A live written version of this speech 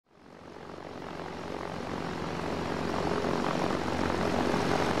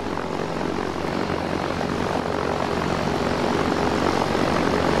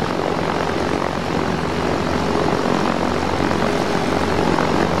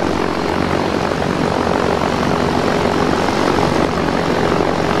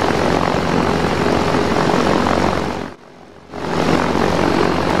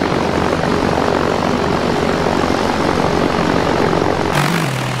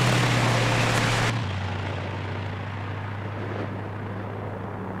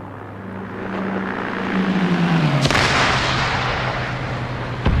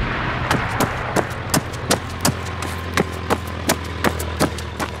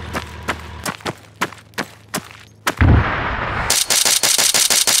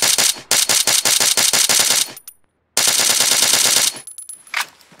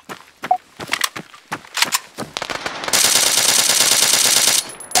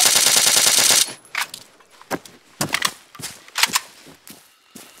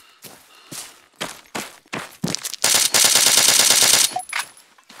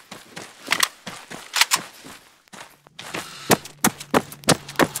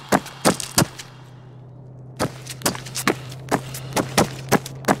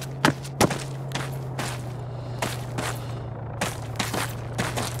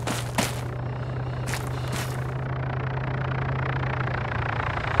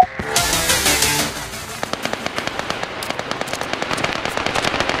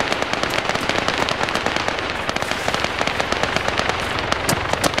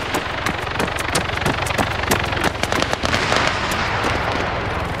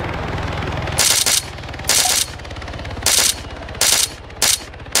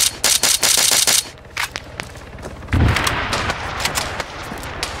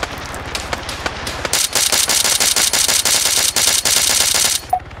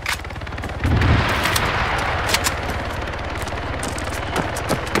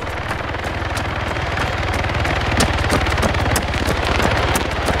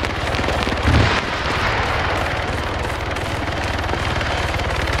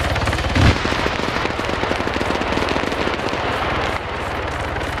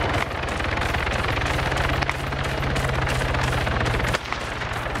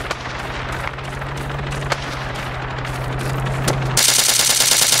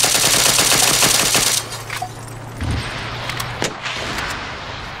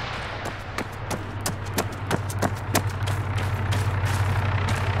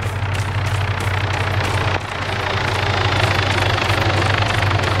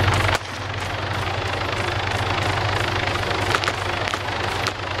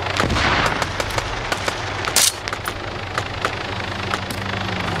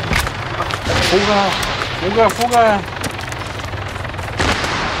Fuga, fuga, fuga.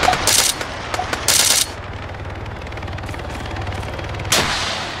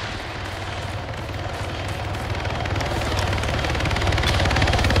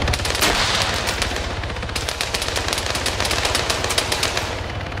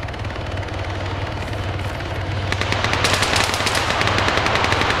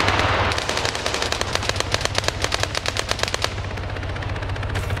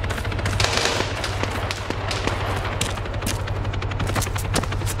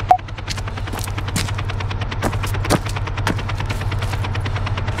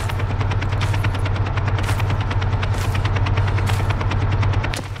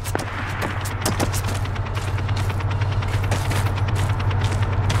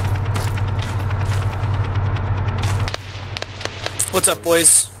 What's up,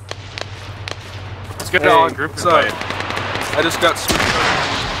 boys? Let's get all in group fight. I just got switched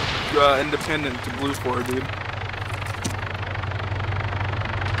independent to blue 4, dude.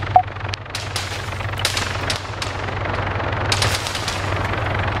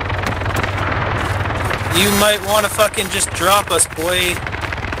 You might want to fucking just drop us, boy.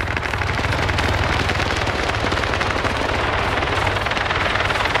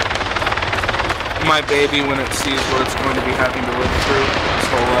 My baby when it sees what it's going to be having to live through its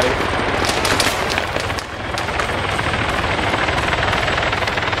whole life.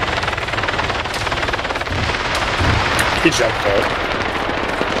 Good job, Cole.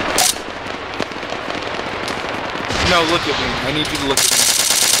 No, look at me. I need you to look at me.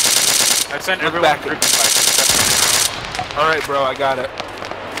 I sent Look everyone back group at me. fight. Alright, bro, I got it.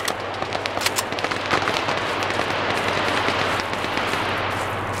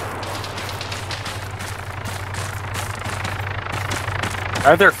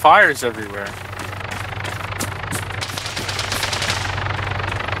 Are there fires everywhere?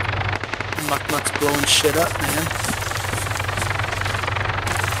 Mucknuts blowing shit up, man.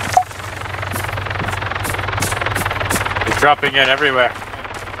 They're dropping in everywhere.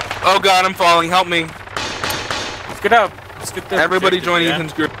 Oh god, I'm falling. Help me. Let's get out. Let's get there. Everybody join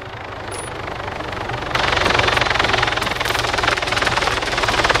Ethan's group.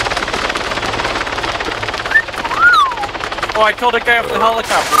 Oh, I killed a guy off the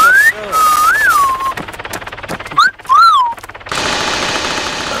helicopter. Let's go.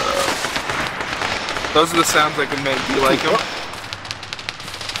 Those are the sounds I can make. Do you like them?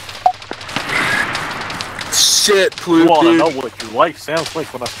 Shit, Pluto. You wanna know what your life sounds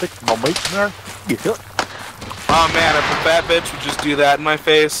like when I stick my mate in there? Yeah. Oh man, if a fat bitch would just do that in my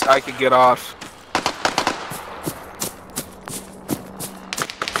face, I could get off.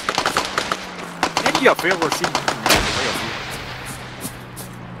 Maybe up here we're seeing.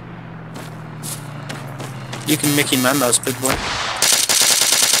 You can Mickey Mouse, big boy.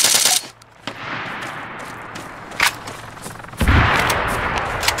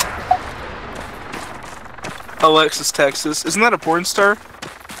 Alexis, Texas. Isn't that a porn star?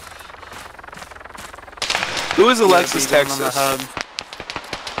 Who is Alexis, Texas?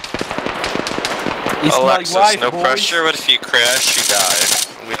 He's Alexis, my wife, no boys. Pressure, but if you crash, you die.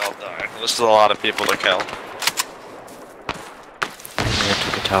 We all die. This is a lot of people to kill.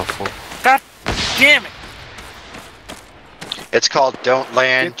 God damn it! It's called Don't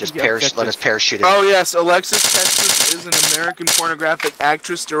Land, just let us parachute in. Oh yes, Alexis, Texas is an American pornographic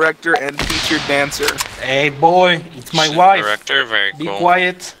actress, director, and featured dancer. Hey boy, it's my wife. Director, very Be cool.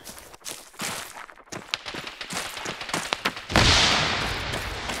 quiet.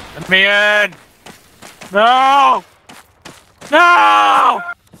 Let me in! No! No!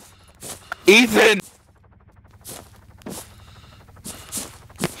 Ethan!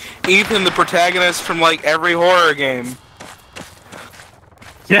 Ethan, the protagonist from like every horror game.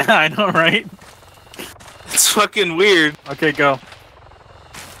 Yeah, I know, right? It's fucking weird. Okay, go.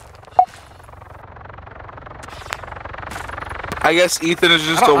 I guess Ethan is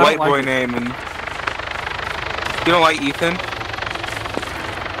just a white boy name, and you don't like Ethan?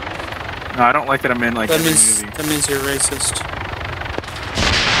 No, I don't like that I'm in like that every means movie. that means you're racist.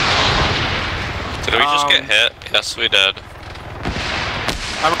 Did we just get hit? Yes, we did.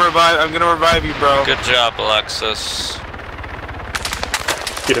 I'm gonna revive you, bro. Good job, Alexis.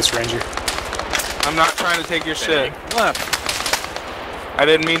 Get us, Ranger. I'm not trying to take your shit. Left. I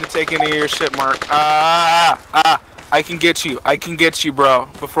didn't mean to take any of your shit, Mark. I can get you. I can get you, bro.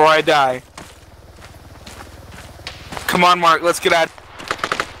 Before I die. Come on, Mark. Let's get out.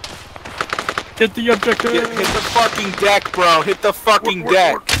 Get the objective. Hit the fucking deck, bro. Hit the fucking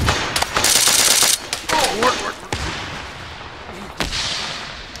deck.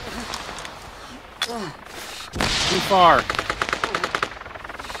 Too far.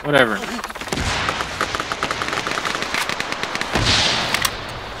 Whatever.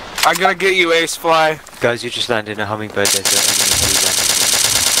 I'm gonna get you, Ace Fly. Guys, you just landed in a hummingbird desert.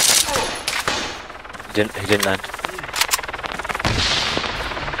 He didn't land.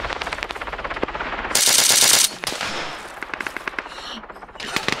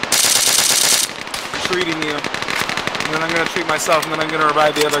 Treating you. And then I'm gonna treat myself, and then I'm gonna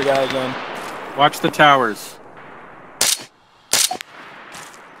revive the other guy again. Watch the towers.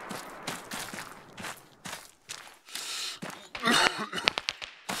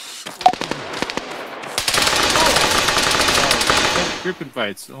 Group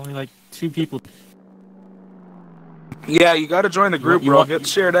invites. Only like 2 people. Yeah, you gotta join the group, bro. Get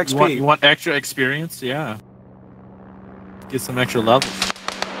shared XP. You want extra experience? Yeah. Get some extra love.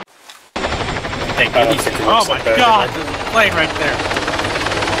 Hey, oh my god! There's a plane right there.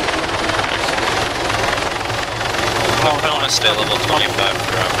 I don't want to stay level 25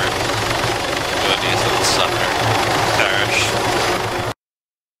 forever. Do a decent summer. Perish.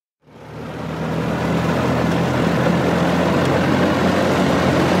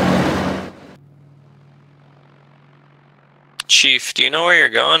 Chief, do you know where you're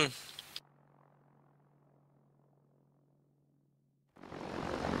going?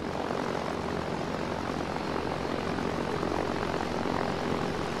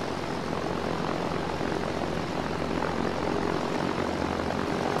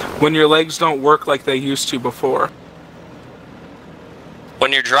 When your legs don't work like they used to before.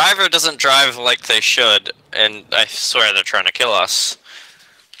 When your driver doesn't drive like they should, and I swear they're trying to kill us.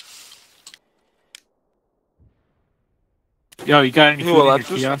 Yo, you got any food in your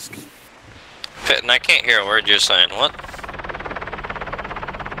kiosk? Pitten, I can't hear a word you're saying. What?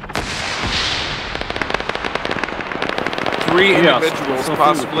 Three individuals,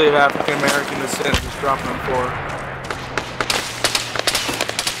 possibly of African American descent, just dropping on the floor.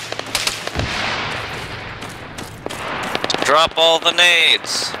 Drop all the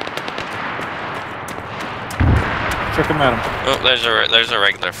nades. Check them out. Oh, there's a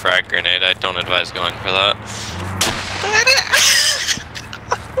regular frag grenade. I don't advise going for that.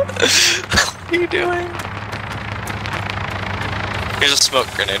 What are you doing? Here's a smoke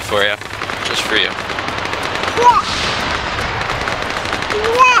grenade for you. Just for you.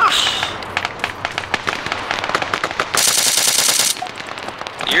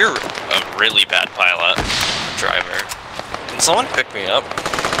 You're a really bad pilot. Driver. Can someone pick me up?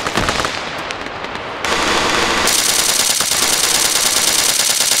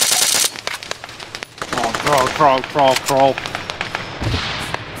 Crawl.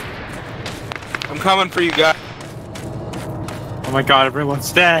 I'm coming for you guys. Oh my god,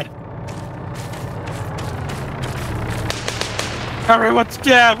 everyone's dead. Everyone's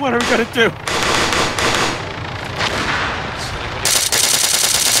dead. What are we gonna do?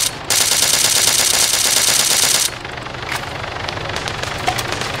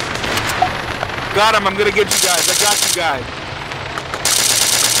 Got him. I'm gonna get you guys. I got you guys.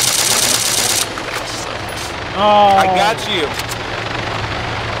 Oh. I got you.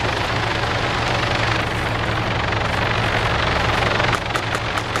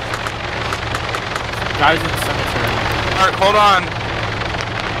 Guys in the cemetery. Alright, hold on.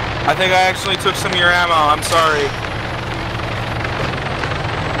 I think I actually took some of your ammo. I'm sorry.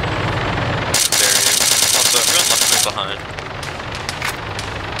 There you go. Also, everyone left me behind.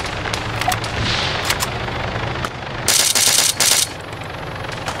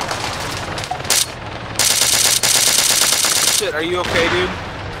 Shit, are you okay, dude?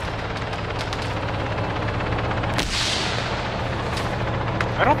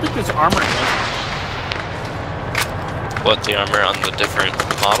 I don't think there's armor in this. What, the armor on the different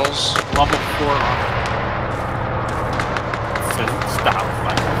models? Level 4 armor. It says stop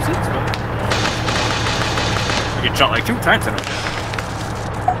 556, but you get shot like 2 times in a minute.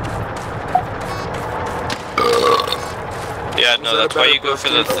 Yeah, no, that's why you go for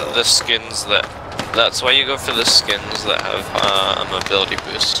the skins that... That's why you go for the skins that have a mobility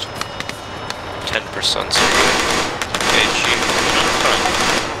boost. 10% so good. Hey, Chief, fine.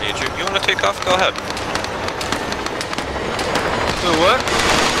 You wanna take off? Go ahead. So what?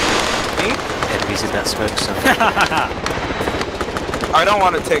 Me? Enemies in that smoke zone. I don't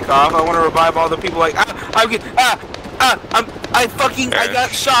want to take off. I want to revive all the people. Like I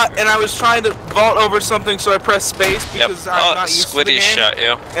got shot and I was trying to vault over something, so I pressed space because I'm not used to the game. Squiddy shot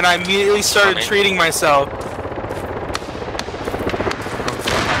you. And I immediately started treating myself.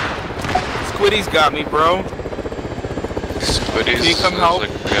 Squiddy's got me, bro. Squiddy's. Can you come help?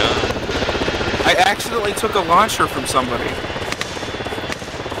 I accidentally took a launcher from somebody.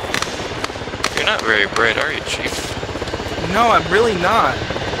 You're not very bright, are you, Chief? No, I'm really not.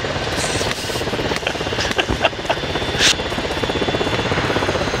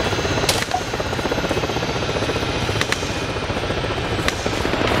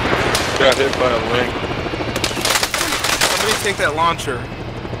 Got hit by a link. Somebody take that launcher.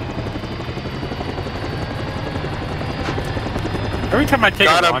 Every time I take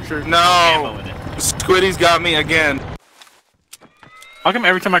Got a him. launcher, No. ammo in it. Squiddy's got me again. How come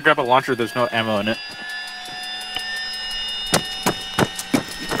every time I grab a launcher, there's no ammo in it?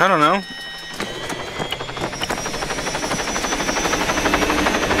 I don't know.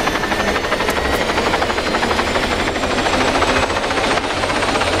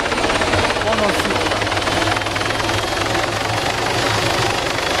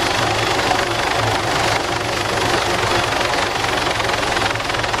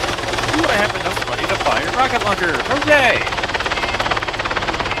 Ooh, I have enough money to buy a rocket launcher! Hooray!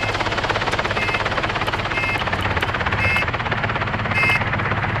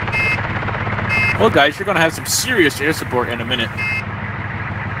 Well, guys, you're gonna have some serious air support in a minute.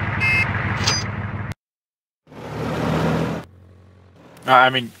 I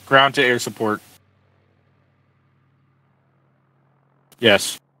mean, ground to air support.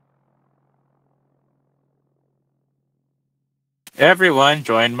 Yes. Everyone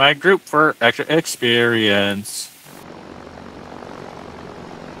join my group for extra experience.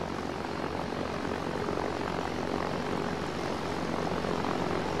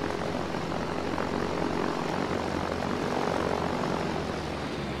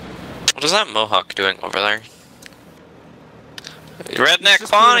 What is that Mohawk doing over there? Redneck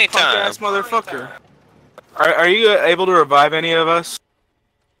Bonnie time! Ass motherfucker. Are you able to revive any of us?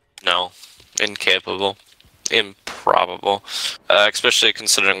 No. Incapable. Improbable. Especially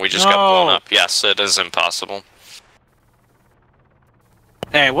considering we just got blown up. Yes, it is impossible.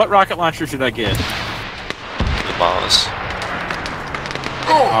 Hey, what rocket launcher should I get? The boss.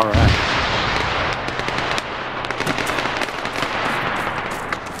 Alright.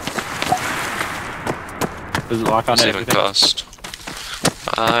 Does it lock on What's it everything? even cost?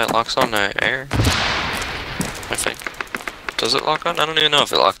 It locks on air. I think. Does it lock on? I don't even know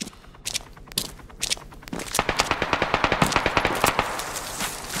if it locked.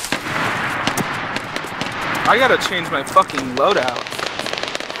 I gotta change my fucking loadout.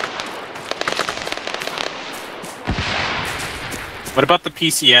 What about the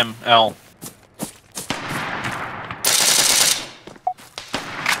PCM-L?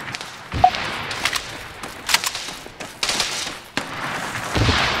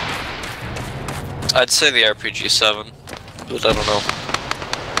 I'd say the RPG-7, but I don't know.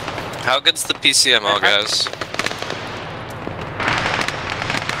 How good's the PCML, guys?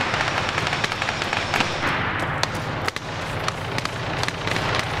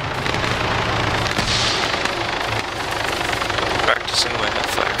 Practicing my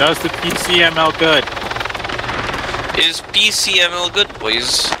headfire. Does the PCM-L good? Is PCML good,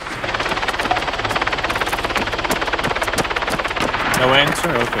 boys? No answer?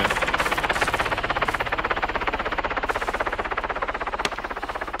 Okay.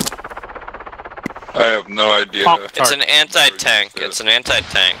 I have no idea. It's an anti-tank. It's an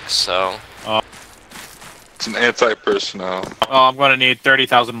anti-tank, so... It's an anti-personnel. Oh, I'm gonna need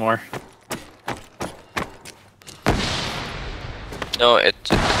 30,000 more. No,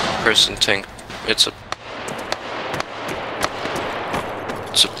 it's a person tank. It's a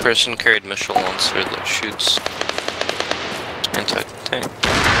person-carried missile launcher that shoots anti-tank.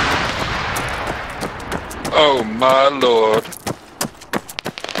 Oh my lord.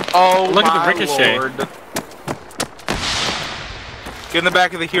 Oh, look at the my ricochet. Lord. Get in the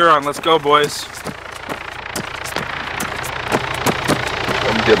back of the Huron. Let's go, boys.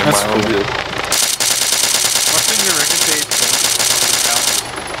 I'm getting That's my own cool. vehicle. What's in your ricochet?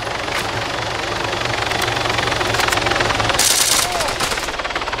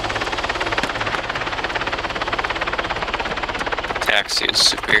 Taxi is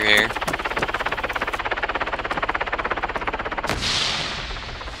superior.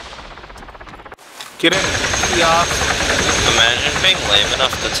 Get in. Kiosk. Imagine being lame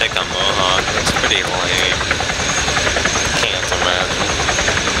enough to take a Mohawk. That's pretty lame. Can't imagine.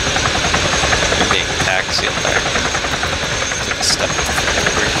 Being taxi in there. Take a step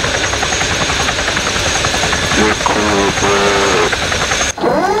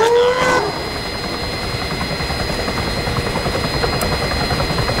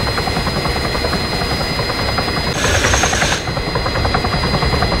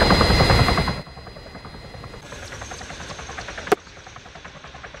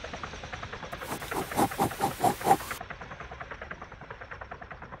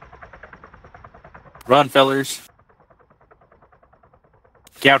Run, fellers.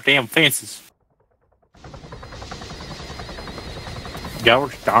 Goddamn fences.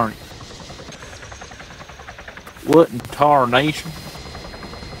 Gosh darn it. What in tarnation?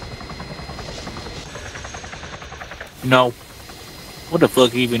 No. What the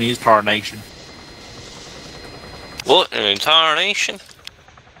fuck even is tarnation? What in tarnation?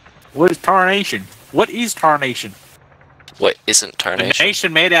 What is tarnation? What is tarnation? What isn't A tarnation?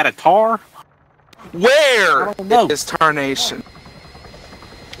 nation made out of tar? Where I don't know. is tarnation?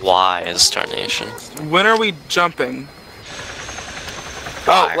 Why is tarnation? When are we jumping?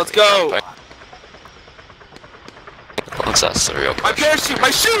 Why Oh, are let's we go! jumping? Let's ask the real My question. parachute!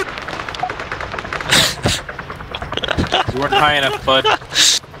 My chute! You weren't high enough, bud.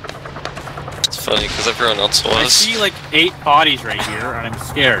 It's funny because everyone else I was. see like 8 bodies right here, and I'm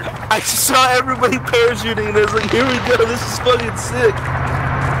scared. I saw everybody parachuting and I was like, here we go, this is fucking sick.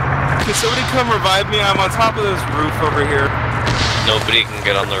 Can somebody come revive me? I'm on top of this roof over here. Nobody can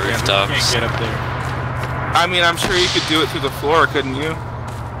get on the Yeah, rooftops. you can't get up there. I mean, I'm sure you could do it through the floor, couldn't you?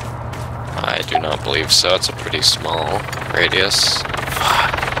 I do not believe so. It's a pretty small radius.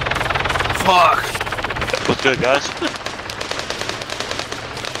 Fuck. What's good, guys?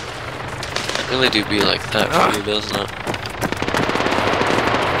 It really do be like that for you, doesn't it?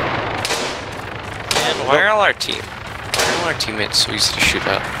 Man, why are all our teammates so easy to shoot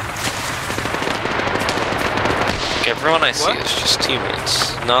at? Like, everyone I see is just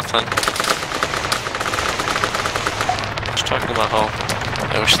teammates. Nothing. Just talking about how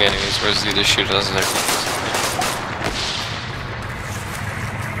I wish the enemies were as easy to shoot as their teammates.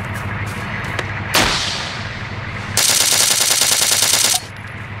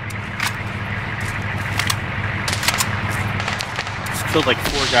 Killed like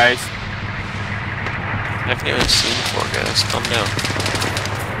 4 guys. I haven't even seen 4 guys. Calm down.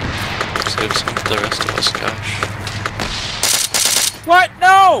 Save some for the rest of us, gosh. What?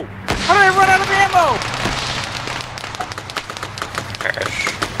 No! How did I run out of ammo? Perish.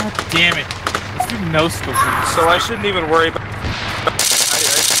 God damn it. Let's do no scope. So I shouldn't even worry about... I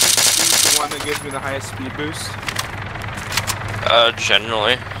should just use the one that gives me the highest speed boost.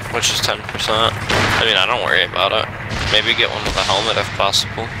 Generally, which is 10%. I mean, I don't worry about it. Maybe get one with a helmet if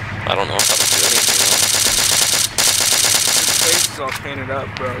possible. I don't know if that'll do anything though. Your face is all painted up,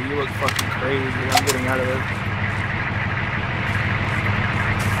 bro. You look fucking crazy. I'm getting out of it.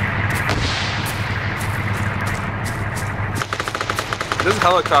 This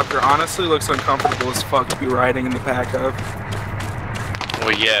helicopter honestly looks uncomfortable as fuck to be riding in the back of.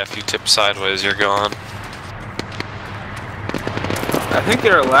 Well, yeah, if you tip sideways, you're gone. I think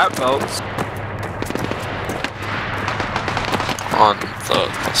there are lap belts. On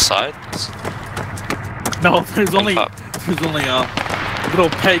the sides? No, there's only top. little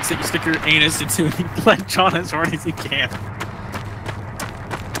pegs that you stick your anus into and you clench on as hard as you can.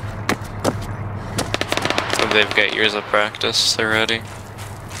 They've got years of practice, they're ready.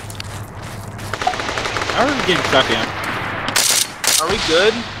 How are we getting shot down? Are we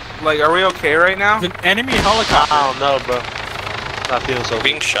good? Like, are we okay right now? There's an enemy helicopter. I don't know, bro. Not feeling so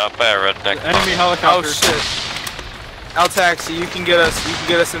Being shot by a redneck. The enemy Oh helicopter. shit. L Taxi, you can get us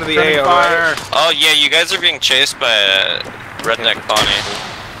into the Friendly AO, fire. right? Oh yeah, you guys are being chased by a redneck bunny.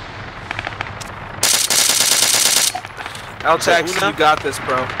 L Taxi, you got this,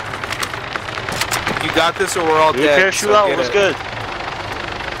 bro. You got this or we're all You dead. parachute so out, get what's it. good?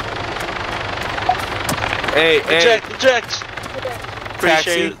 Hey, Eject!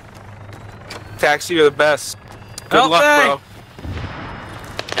 Appreciate Taxi. Taxi, you're the best. Good Help luck, me. bro.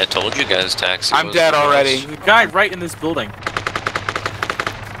 I told you guys taxi I'm was dead the already. best. The guy right in this building.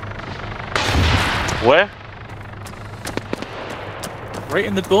 Where? Right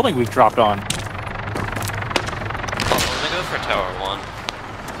in the building we've dropped on. Oh, I'm gonna go for Tower 1.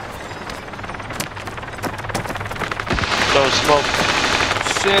 No smoke.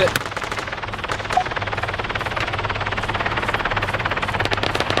 Shit.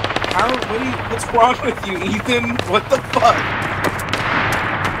 What's wrong with you, Ethan? What the fuck?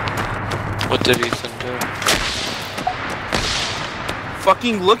 What did Ethan do?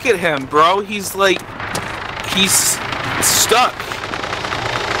 Fucking look at him, bro. He's like... He's stuck.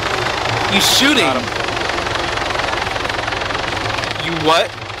 He's shooting. Got him. You what?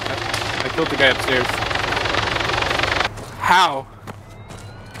 I killed the guy upstairs. How?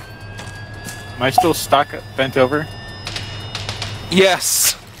 Am I still stuck, bent over?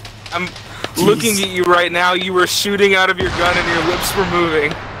 Yes. I'm looking at you right now. You were shooting out of your gun and your lips were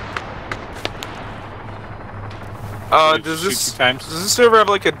moving. Does this server have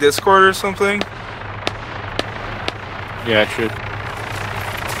like a Discord or something? Yeah, it should.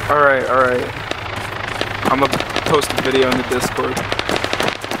 Alright. I'm gonna post a video in the Discord.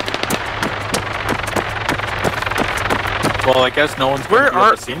 Well, I guess no one's Where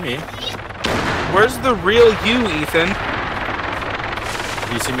going to see me. Where's the real you, Ethan?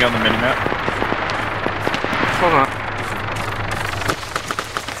 Do you see me on the minimap? Hold on.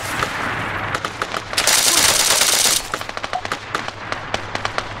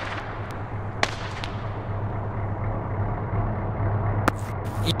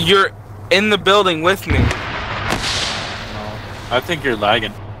 You're in the building with me. No. I think you're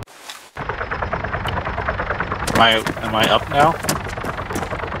lagging. Am I up now?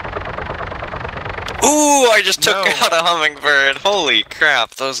 Ooh, I just took No. out a hummingbird. Holy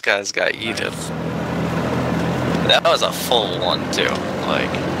crap, those guys got yeeted. That was a full one too. Like,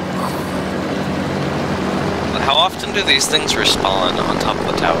 how often do these things respawn on top of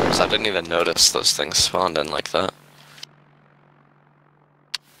the towers? I didn't even notice those things spawned in like that.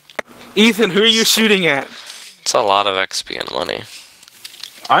 Ethan, who are you shooting at? It's a lot of XP and money.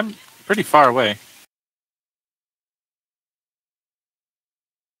 I'm pretty far away.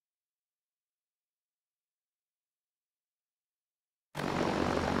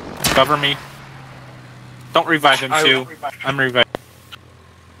 Cover me. Don't revive him too. I'm reviving.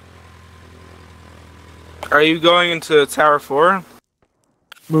 Are you going into Tower 4?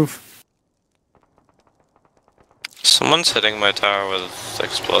 Move. Someone's hitting my tower with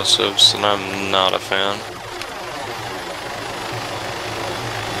explosives, and I'm not a fan.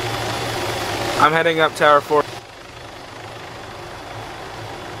 I'm heading up Tower 4.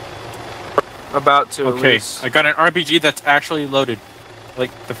 About to, at Okay, least. I got an RPG that's actually loaded.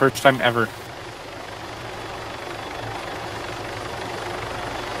 Like, the first time ever.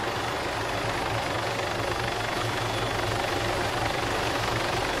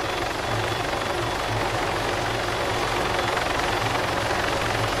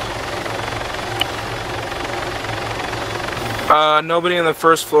 Nobody on the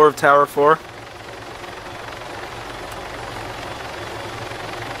first floor of Tower 4.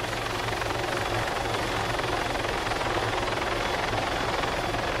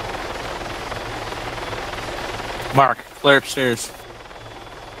 Mark, clear upstairs.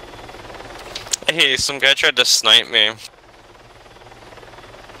 Hey, some guy tried to snipe me. I'm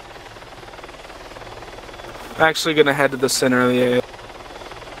actually gonna head to the center of the A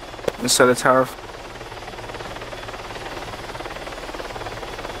instead of Tower 4.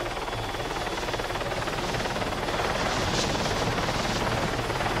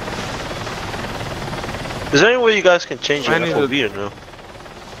 Is there any way you guys can change your I need FOV or no?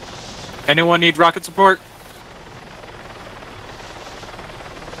 Anyone need rocket support?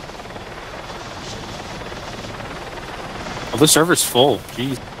 Oh, the server's full.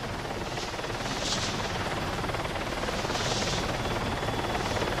 Jeez.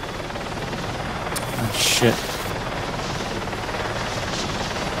 Oh, shit.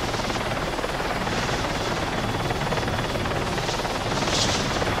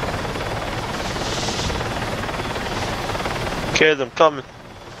 Okay, I'm coming.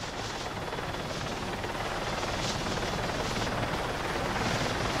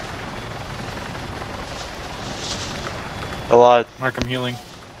 Alive. Mark, I'm healing.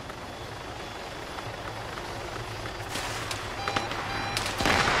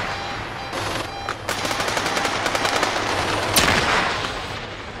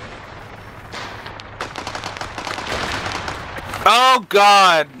 Oh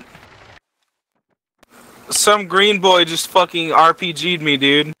god! Some green boy just fucking RPG'd me,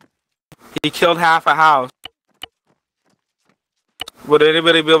 dude. He killed half a house. Would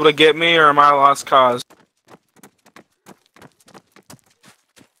anybody be able to get me, or am I a lost cause?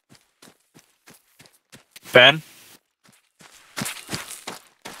 Ben?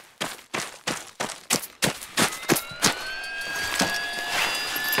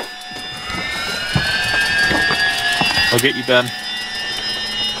 I'll get you, Ben.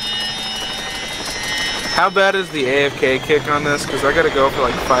 How bad is the AFK kick on this? Because I gotta go for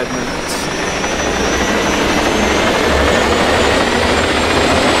like 5 minutes.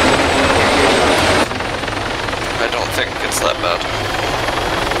 I don't think it's that bad.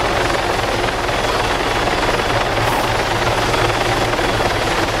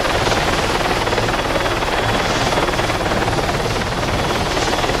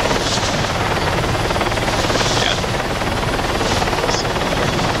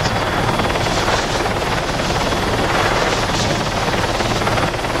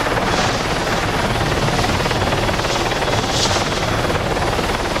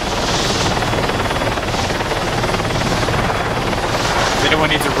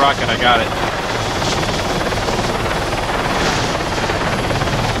 Needs a rocket, I got it.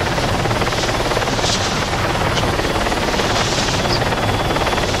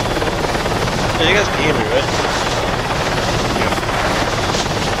 Yeah, you guys can hear me, right?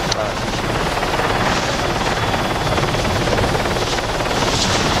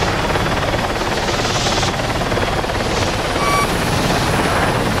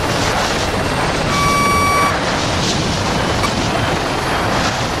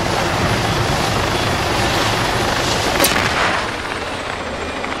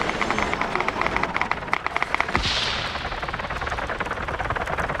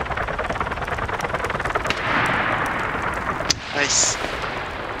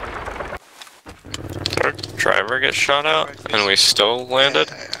 driver get shot out and we still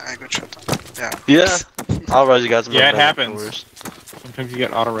landed? I got shot down. Yeah. I'll rise you guys. Yeah, it happens. Sometimes you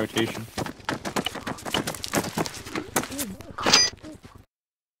get auto rotation.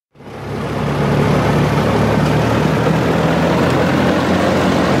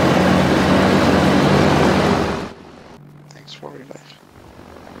 Thanks for your life.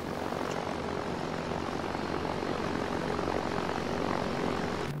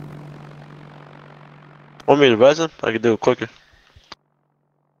 Want me to res him? I can do it quicker.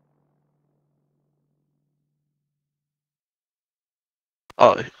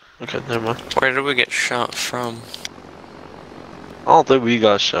 Oh, okay, never mind. Where did we get shot from? I don't think we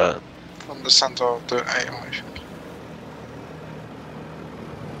got shot. From the center of the AO, I think.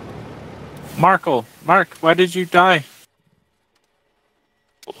 Mark, why did you die?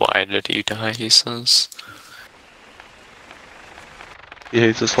 Why did he die, he says? He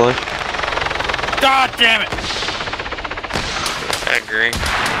hates his life. God damn it! I agree.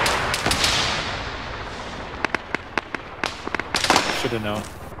 Should've known.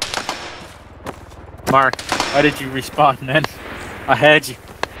 Mark, why did you respawn then? I had you.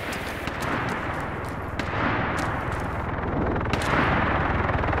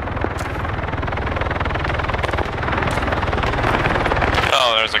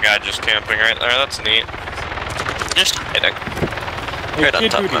 Oh, there's a guy just camping right there. That's neat. Just hiding. Right on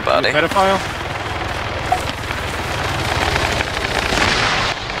top of my body. Pedophile?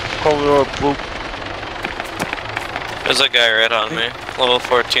 Cover up, boop. There's a guy right on me. Level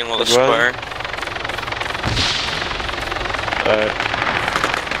 14 with a spire. Alright.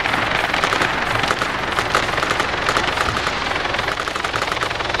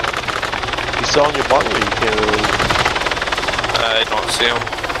 He's still on your body or you can't really... I don't see him.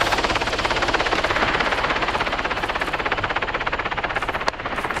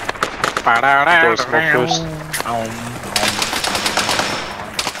 Throw smoke first.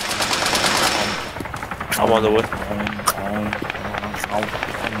 I'm on the way.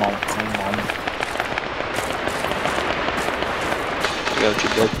 Got you,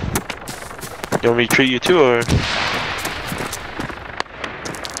 bud. You want me to treat you too, or?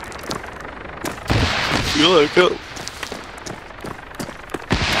 You like it.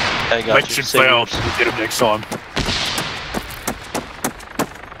 I got you. Mission failed. We'll get him next time.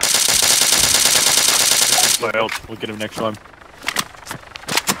 Mission failed. We'll get him next time.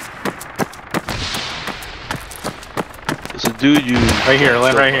 It's a dude you... Right here,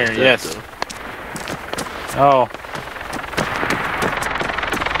 land right here, yes. Though. Oh.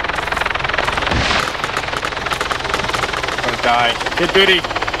 Gonna die. Get duty!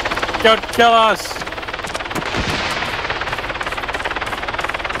 Don't kill us!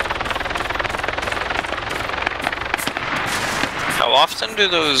 How often do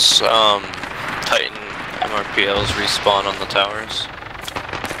those Titan MRPLs respawn on the towers?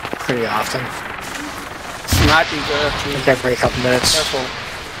 Pretty often. Sniping every couple minutes.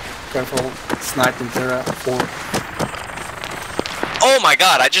 Careful. Sniping through 4. Oh my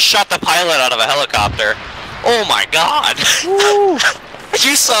god, I just shot the pilot out of a helicopter. Oh my god!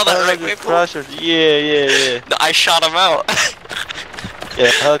 You saw that right, people? Yeah. No, I shot him out. Yeah,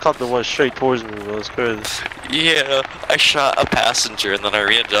 the helicopter went straight towards me, bro. It's crazy. Yeah, I shot a passenger and then I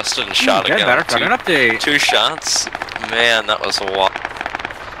readjusted and shot again. Update. 2 shots. Man, that was a lot.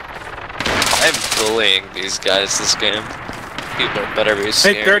 I'm bullying these guys this game. People better be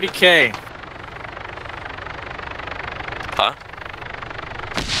scared. Hey, 30k. Huh?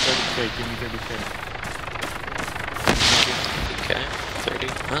 30k, give me 30k. Okay, 30.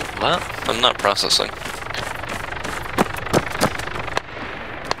 What? I'm not processing.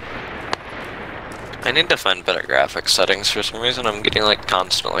 I need to find better graphics settings. For some reason I'm getting like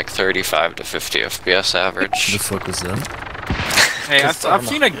constant like 35 to 50 FPS average. The fuck was that? Hey, I've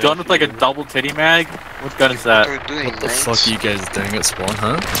seen a gun with like a double titty mag. What gun is that? What the fuck are you guys doing at spawn,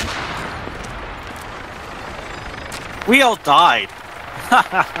 huh? We all died.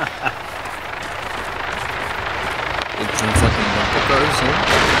 It's some fucking bumper cars, huh?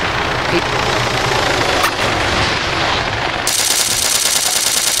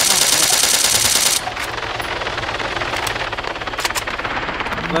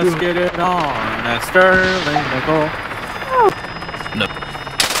 Let's get it on. That's Sterling Nickel. No.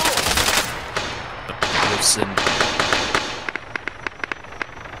 Listen.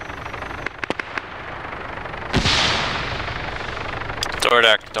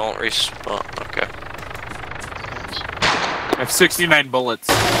 Dordak, don't respawn. Okay. I have 69 bullets.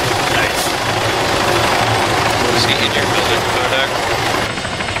 Nice. Is he in your building, Dordak?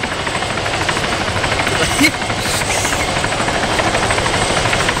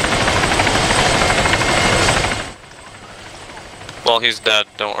 Well, he's dead.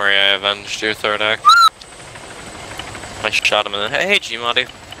 Don't worry, I avenged your third act. I shot him in the head. Hey, G-Moddy.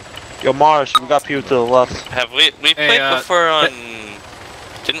 Yo, Mars, we got people to the left. Have we played before on...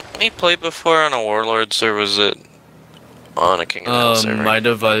 Didn't we play before on a Warlords, or was it on a King of the Hill server? Might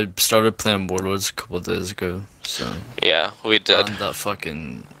have. I started playing Warlords a couple of days ago, so... Yeah, we did. And that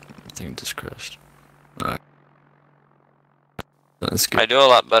fucking thing just crashed. Alright. That's good. I do a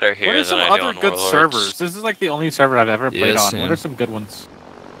lot better here What are than some I do other on good Warlords. servers? This is like the only server I've ever played on. Same. What are some good ones?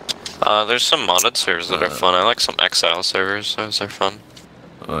 There's some modded servers that are fun. I like some Exile servers, those are fun.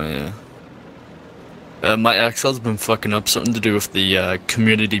 Oh yeah. My Excel's been fucking up, something to do with the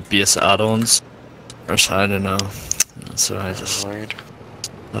community-based add-ons. Or so, I don't know. So I just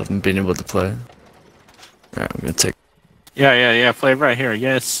haven't been able to play. Alright, I'm gonna take... Yeah, play right here.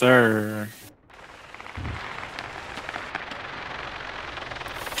 Yes, sir.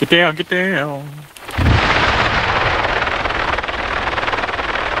 Get down, get down.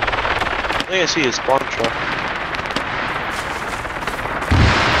 I think I see his spawn truck.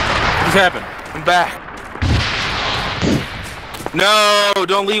 What's happened? I'm back. No,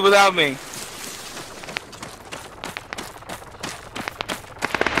 don't leave without me.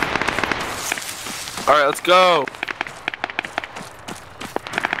 Alright, let's go.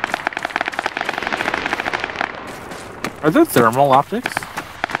 Are there thermal optics?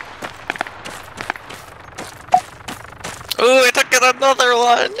 Ooh, I took it another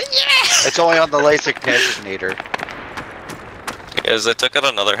one! Yeah! It's only on the LASIK designator. Guys, I took out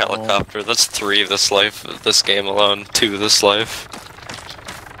another helicopter. That's 3 this game alone. 2 this life.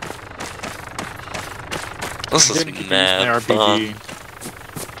 This is mad fun.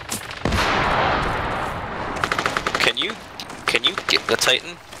 Can you get the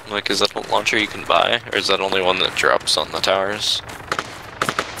Titan? Like, is that a launcher you can buy, or is that only one that drops on the towers?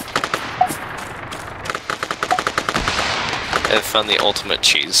 I found the ultimate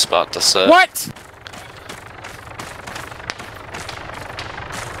cheese spot to set. What?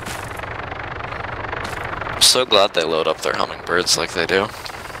 I'm so glad they load up their hummingbirds like they do.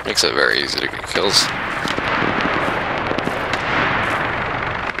 Makes it very easy to get kills.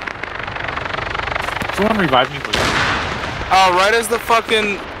 Someone revive me, please. Oh, right as the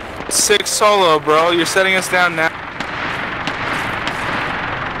fucking 6 solo, bro. You're setting us down now.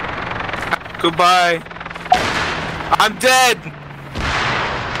 Goodbye. I'm dead! You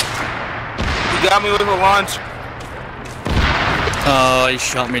got me with a launch. Oh, he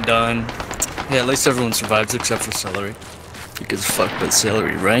shot me down. Yeah, at least everyone survives except for Celery. Because fuck that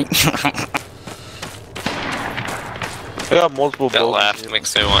Celery, right? I got multiple That laugh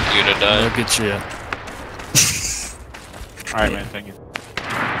makes me want you to die. Look at you. Alright, man, thank you.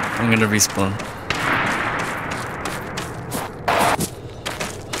 I'm gonna respawn.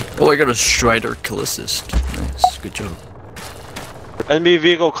 Oh, I got a Strider kill assist. Nice, good job. Enemy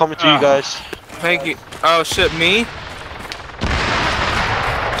vehicle coming to you guys. Thank you. Oh shit, me?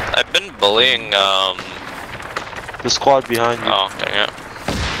 I've been bullying, the squad behind you. Oh, dang it.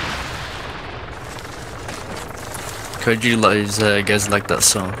 Could you guys like that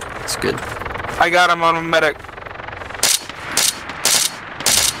song? It's good. I got him on a medic.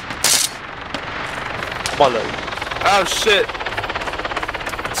 Oh shit.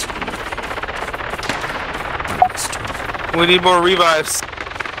 We need more revives.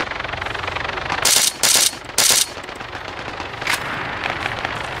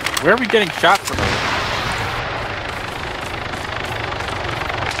 Where are we getting shot from?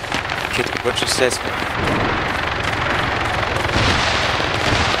 What you says, man?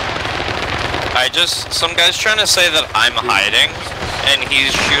 Some guy's trying to say that I'm hiding, and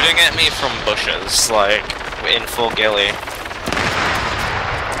he's shooting at me from bushes, like, in full ghillie.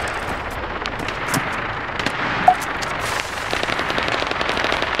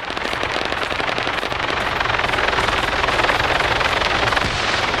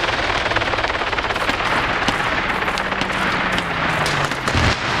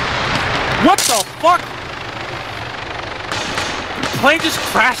 What the fuck? The plane just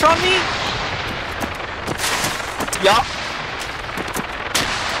crashed on me? Yup.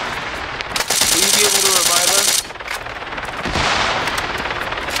 Will you be able to revive us?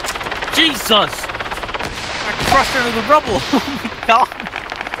 Jesus! I crushed her into the rubble. Oh my god.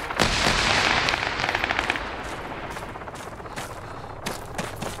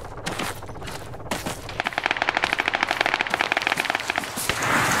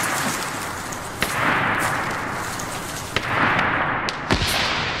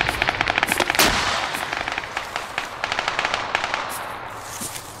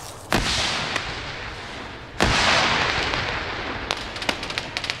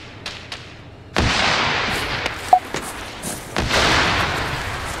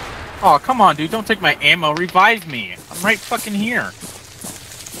 Oh, come on, dude. Don't take my ammo. Revive me. I'm right fucking here.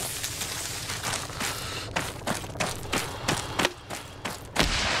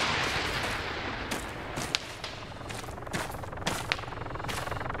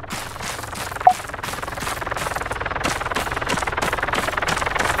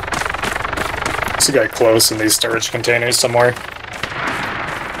 There's a guy close in these storage containers somewhere.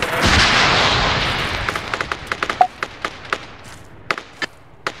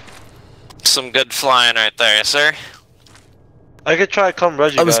 Some good flying right there, sir. I could try to come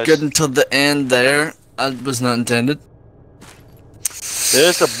res you I was guys. good until the end there. That was not intended.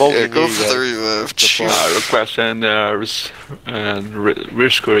 There's a boat. Yeah, go for the revive. Request and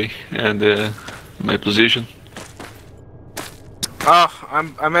risk query and my position. Oh,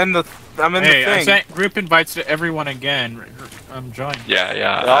 I'm in the thing. I sent group invites to everyone again. I'm joined.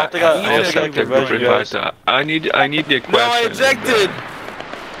 Yeah. I don't think I accepted group invite. I need the question. No, I ejected.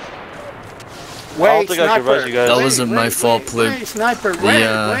 Wait, sniper. That wasn't my fault, Plib. Wait, sniper.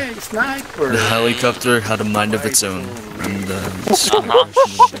 Wait, sniper. The helicopter had a mind of its own, and the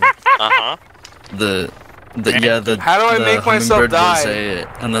How do I make myself Hummingbird was die?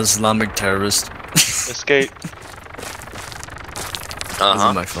 an Islamic terrorist. Escape.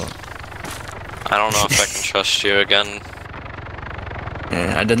 Wasn't my fault. I don't know if I can trust you again.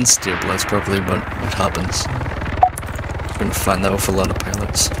 Yeah, I didn't stabilize properly, but it happens. I'm gonna find that with a lot of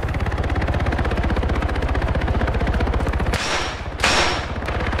pilots.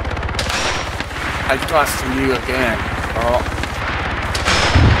 I trust in you again. Oh.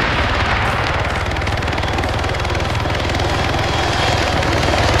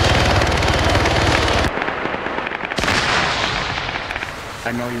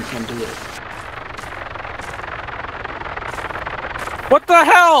 I know you can do it. What the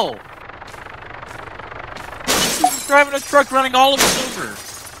hell? He's driving a truck running all of us over.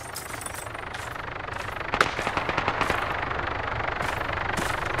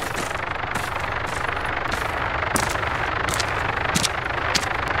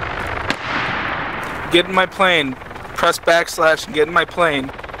 Get in my plane. Press backslash and get in my plane.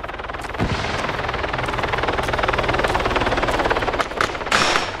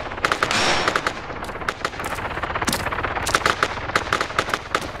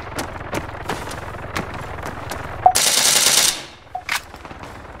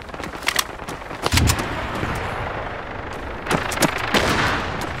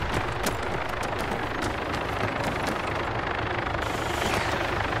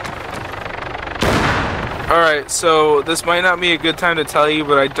 Alright, so this might not be a good time to tell you,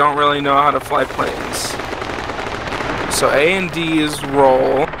 but I don't really know how to fly planes. So A and D is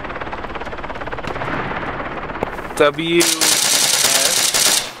roll. W, S.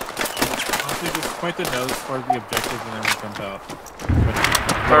 Honestly, just point the nose for the objective and then we jump out.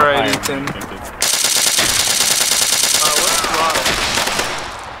 Alright, Ethan. What's throttle?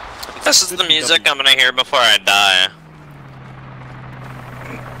 This is the music I'm gonna hear before I die.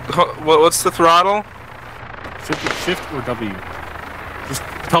 What's the throttle? Shift or W? Just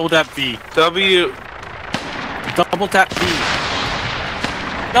double tap B. W. Double tap B.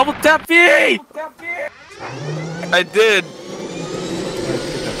 Double tap B! I did.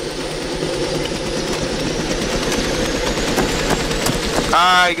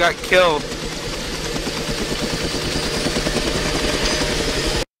 I got killed.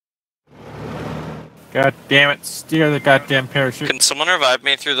 God damn it, steer the goddamn parachute. Can someone revive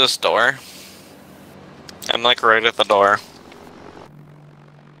me through this door? I'm like right at the door.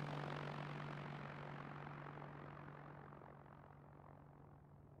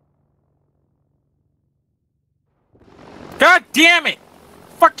 God damn it!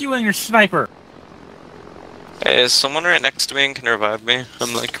 Fuck you and your sniper! Hey, is someone right next to me and can revive me?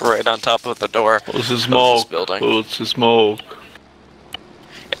 I'm like right on top of the door. What's the smoke? Building. What's the smoke?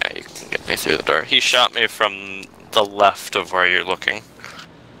 Yeah, you can get me through the door. He shot me from the left of where you're looking.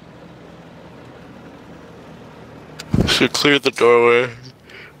 Should clear the doorway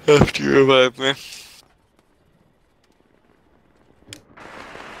after you revive me.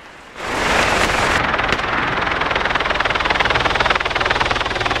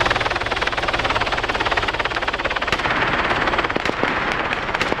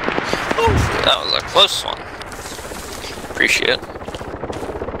 Oh, that was a close one. Appreciate it.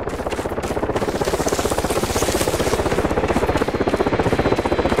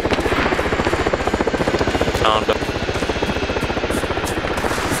 Found him.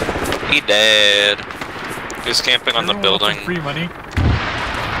 He dead. He's camping on the building. Free money.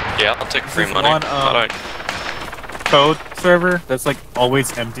 Yeah, I'll take free money. On KOTH server that's like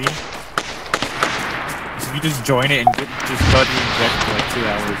always empty. if you just join it and just budget inject for like 2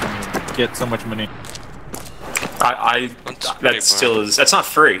 hours and you get so much money. That still is. That's not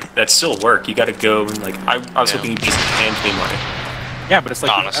free. That's still work. You got to go and like. I was hoping you'd just hand me money. Yeah, but it's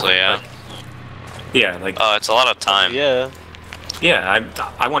like honestly, yeah. Yeah, like. It's a lot of time. Yeah. Yeah,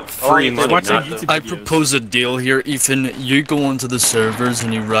 I want free money. I propose a deal here, Ethan. You go onto the servers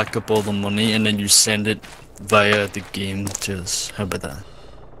and you rack up all the money, and then you send it via the game to us. How about that?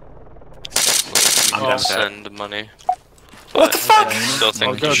 I'll send money. What the fuck? I still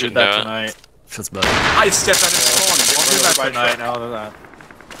think you should do it. Tonight. Feels bad. I stepped out of spawn. I'll do that tonight. I'll do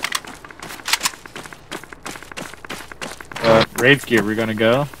that. Raids gear, we're gonna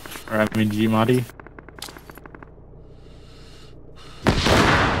go? Or I mean Gmodi?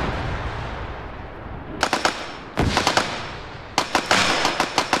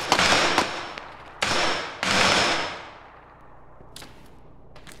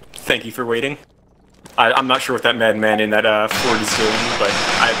 Thank you for waiting. I'm not sure what that madman in that Ford is doing, but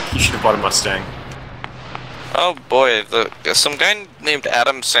he should have bought a Mustang. Oh boy, some guy named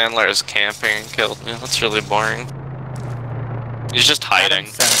Adam Sandler is camping and killed me. That's really boring. He's just hiding.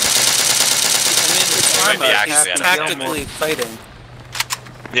 He's tactically fighting.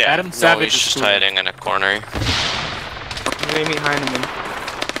 Yeah, Adam Savage he's just hiding in a corner. Right behind him.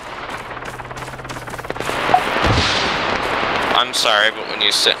 I'm sorry, but when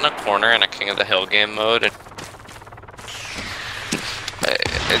you sit in a corner in a King of the Hill game mode,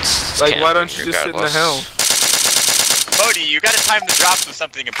 it's like, why don't you just sit in the hill? Modi, you gotta time the drops with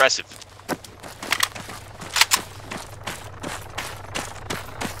something impressive.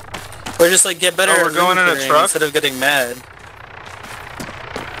 Or just like get better. Oh, we're going in a truck instead of getting mad.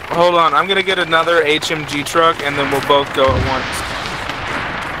 Hold on, I'm gonna get another HMG truck and then we'll both go at once.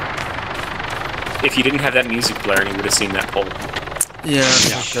 If you didn't have that music blaring, you would have seen that pole. Yeah,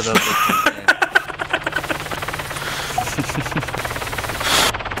 shut up.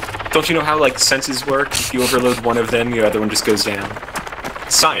 Don't you know how like senses work? If you overload one of them, your other one just goes down.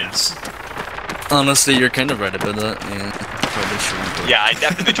 Science. Honestly, you're kind of right about that. Yeah, probably shouldn't. Yeah, I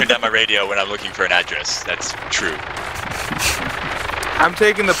definitely turn down my radio when I'm looking for an address. That's true. I'm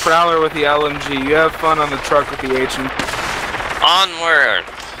taking the Prowler with the LMG. You have fun on the truck with the HMG. Onward!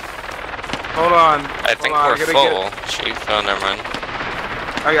 Hold on. I think we're full. Chief, oh, never mind.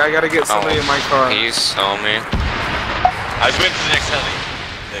 I gotta get somebody in my car. He saw me. I was waiting for the next heli.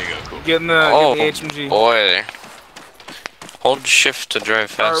 There you go, cool. Getting the HMG. Boy. Hold shift to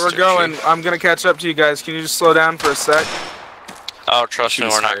drive faster. Alright, we're going. Chief. I'm gonna catch up to you guys. Can you just slow down for a sec? Oh, trust me,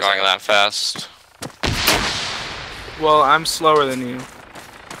 we're not going that fast. Well, I'm slower than you.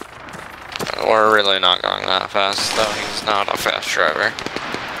 We're really not going that fast, though. He's not a fast driver.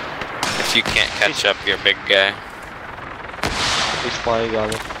 If you can't catch up, you're a big guy. He's flying on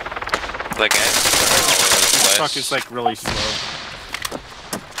it. The guy's all over the place. This truck is like really slow.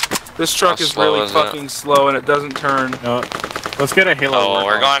 This truck is really fucking slow and it doesn't turn. No. Let's get a Halo. Oh,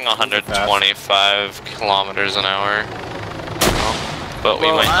 we're going 125 kilometers an hour. But we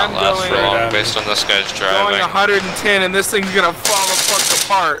might not last for long based on this guy's driving. Going 110 and this thing's gonna fall the fuck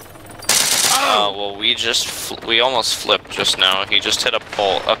apart. Well, we almost flipped just now. He just hit a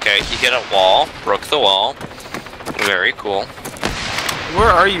pole. Okay, he hit a wall, broke the wall. Very cool. Where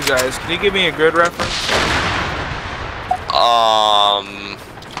are you guys? Can you give me a grid reference?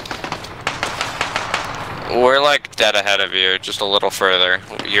 We're like dead ahead of you, just a little further.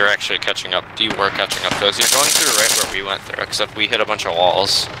 You're actually catching up. You were catching up because you're going through right where we went through, except we hit a bunch of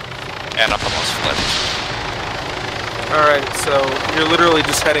walls and almost flipped. Alright, so you're literally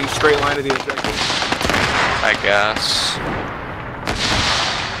just heading straight line to the objective. I guess.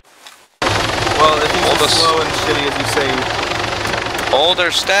 Well, if he's as slow and shitty as you say. Hold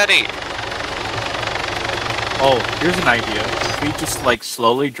her steady. Oh, here's an idea. If we just like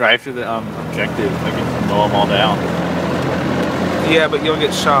slowly drive to the objective, like it can mow them all down. Yeah, but you'll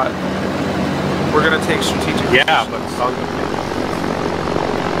get shot. We're gonna take strategic. Yeah, but it's all good.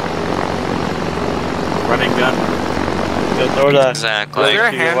 Running gun. Exactly. Is there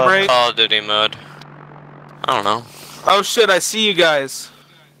a handbrake? Call of Duty mode. I don't know. Oh shit, I see you guys.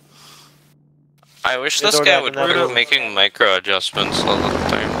 I wish this guy would quit making micro adjustments all the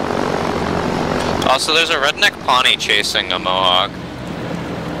time. Also, there's a redneck Pawnee chasing a Mohawk.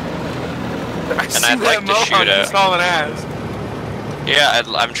 And I'd like to shoot it. Yeah,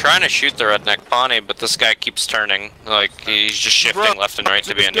 I'm trying to shoot the redneck Pawnee, but this guy keeps turning. Like, he's just shifting left and right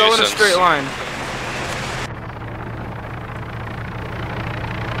to be a nuisance. Go in a straight line.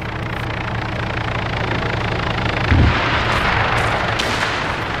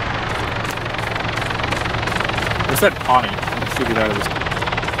 What's that Pawnee? I'm gonna shoot it out of this.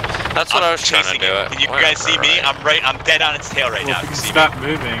 That's what I was trying to do. Can you guys see me? I'm dead on its tail right now. You can see Stop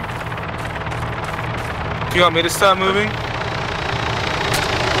moving. Do you want me to stop moving?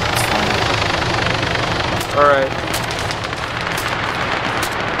 Alright.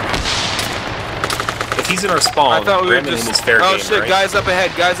 If he's in our spawn, I thought we were ramming just... him is fair oh game, shit, right? guys up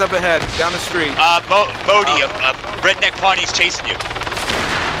ahead, down the street. Bodhi, Redneck Pawnee's chasing you.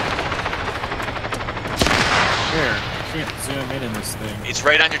 Here, I can't zoom in this thing. He's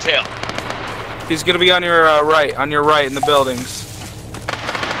right on your tail. He's gonna be on your right in the buildings.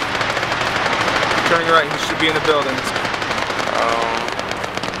 Turning right, he should be in the buildings.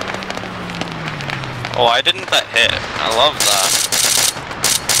 Oh, I didn't get hit. I love that.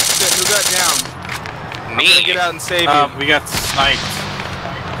 Shit, who got down? Me. I'm gonna get out and save you. We got sniped.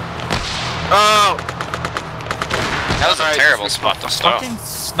 Oh! That was a terrible spot to stop. Fucking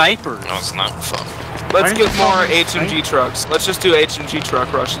snipers. No, it's not fun. Let's get more HMG trucks. Let's just do HMG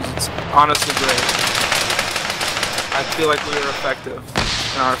truck rushes. It's honestly great. I feel like we are effective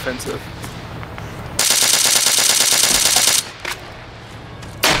in our offensive.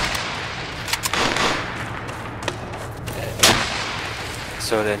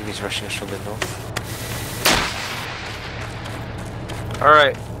 So the enemy's rushing us from the north.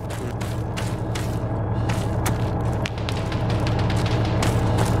 Alright.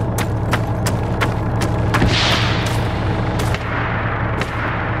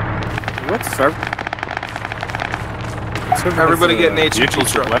 What's server? Everybody getting HMG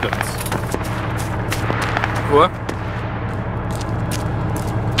truck. Weapons. What?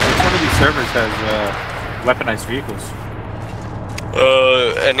 Which one of these servers has weaponized vehicles?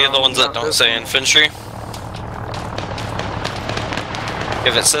 Any of the ones that don't say infantry?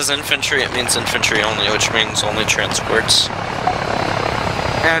 If it says infantry, it means infantry only, which means only transports.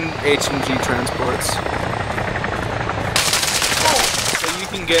 And HMG transports. So you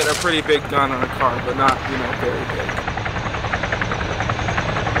can get a pretty big gun on a car, but not, you know, very big.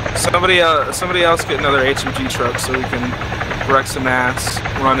 Somebody else get another HMG truck so we can wreck some ass,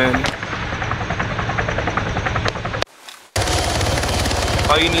 run in.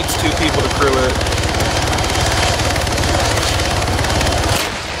 All you need is 2 people to crew it.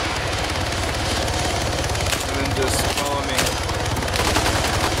 And then just follow me.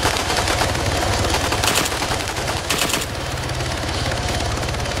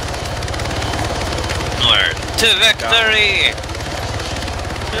 Alright, to victory!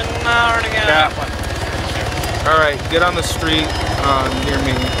 Alright, get on the street near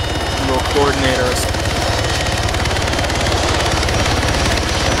me. And we'll coordinate us.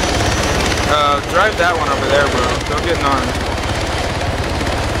 Drive that one over there, bro. Don't get armed.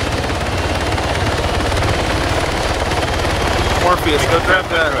 Morpheus, go drive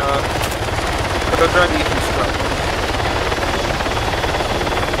that, go drive Ethan's truck.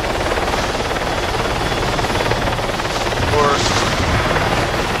 Or...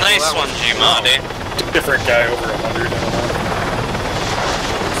 Nice one, G-Modi. Different guy over 100.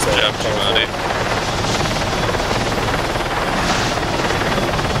 Good job, G-Modi.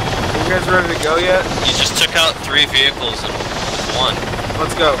 You guys ready to go yet? You just took out 3 vehicles in 1.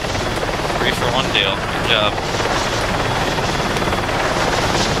 Let's go. 3 for 1 deal. Good job.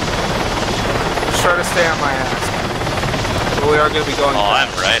 Just try to stay on my ass. But we are going to be going I'm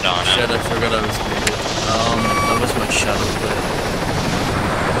right on it. Shit, I forgot I was muted. That was my ShadowPlay.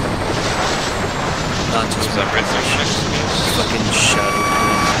 Not just everything. Fucking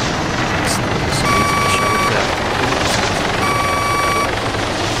ShadowPlay.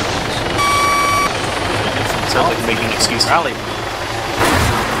 Sounds like making excuses. Rally mode.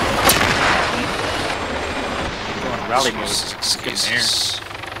 Rally mode. Excuses.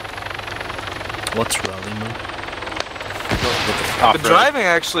 What's rally mode? The driving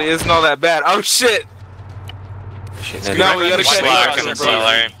actually isn't all that bad. Oh shit! No, we gotta catch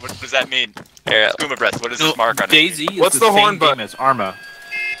What does that mean? Yeah. Skooma breath. What does this mark on it? Daisy is What's the horn button? button? As ARMA.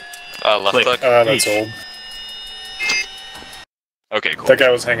 Left click. That's old. Okay, cool. That guy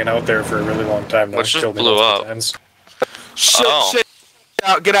was hanging out there for a really long time. Which just blew up. Shit, Oh. shit.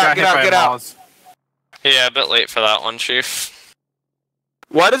 Get out. Yeah, a bit late for that one, Chief.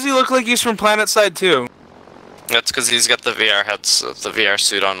 Why does he look like he's from Planet Side 2? That's because he's got the VR the VR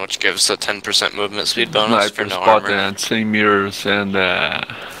suit on, which gives a 10% movement speed bonus for no spot armor. and same mirrors and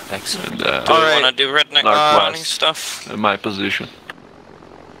Excellent. Do we want to do redneck running stuff? in my position.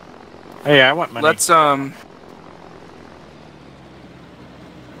 Hey, I want money. Let's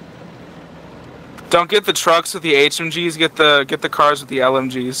don't get the trucks with the HMGs. Get the cars with the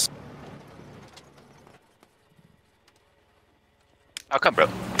LMGs. How come, bro?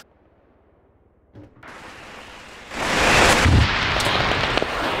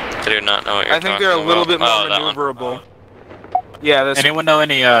 do not know what you're I think talking they're a little about. bit more Oh, that one. maneuverable. Yeah, this. Anyone know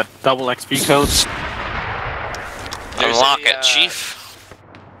any double XP codes? Unlock it, Chief.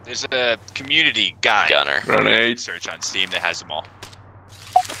 There's a community guide. Gunner. Grenade. Search on Steam that has them all.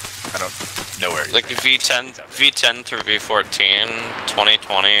 I don't know where. Like V10 through V14,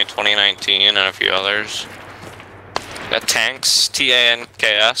 2020, 2019, and a few others. Got tanks,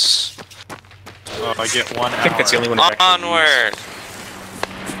 TANKS. Oh, I get 1 hour. I think that's the only one I've actually Onward!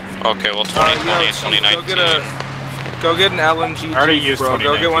 Okay, well 2020, 2019. Go get an LMG, I already used bro.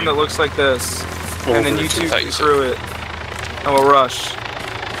 Go get one that looks like this, and then you two go through it, and we'll rush.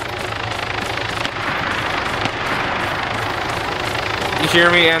 You hear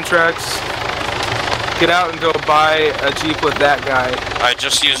me, Antrax? Get out and go buy a Jeep with that guy. I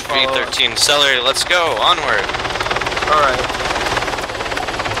just used V13. Celery, let's go! Onward! Alright.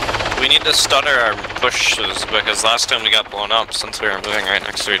 We need to stutter our pushes because last time we got blown up since we were moving right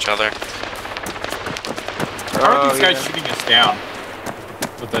next to each other. How are these guys shooting us down?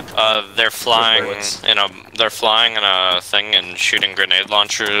 With the they're flying in a thing and shooting grenade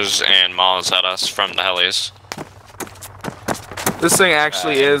launchers and Maws at us from the helis. This thing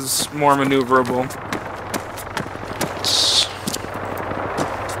actually is more maneuverable.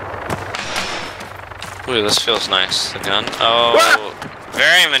 Ooh, this feels nice. The gun. Oh,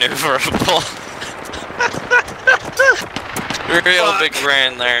 very maneuverable. Real big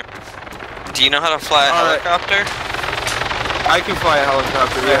brain there. Do you know how to fly a helicopter? I can fly a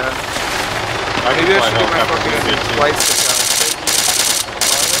helicopter, yeah. Maybe I should get my fucking flight stick out.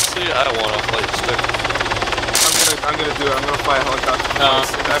 Honestly, I want a flight stick. I'm gonna do it. I'm gonna fly a helicopter. No, I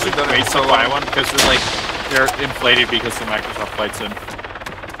haven't done it so buy one because they're inflated because the Microsoft Flight Sim.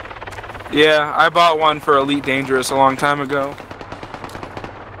 Yeah, I bought one for Elite Dangerous a long time ago.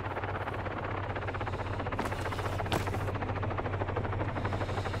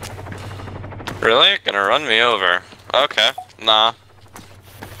 Really? Gonna run me over? Okay. Nah.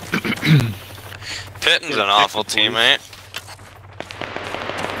 Pitton's an awful teammate.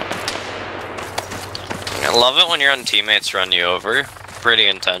 I love it when your own teammates run you over. Pretty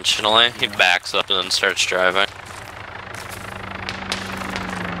intentionally. He backs up and then starts driving.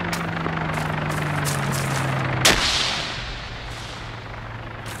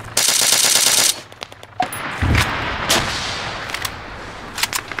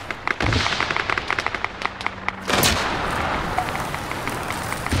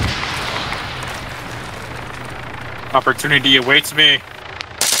 Opportunity awaits me.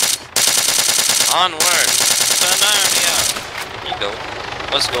 Onward! Here you go.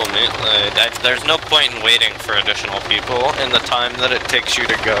 Let's go, mate. There's no point in waiting for additional people. In the time that it takes you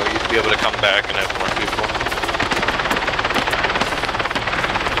to go, you'd be able to come back and have more people.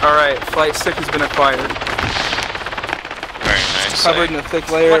 Alright, flight stick has been acquired. Very nice. Covered in a thick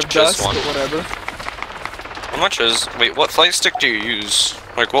layer of dust, but whatever. How much is... Wait, what flight stick do you use?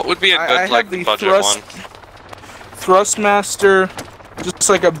 Like, what would be a good, budget one? Thrustmaster, just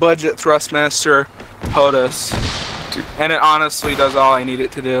like a budget Thrustmaster POTUS. And it honestly does all I need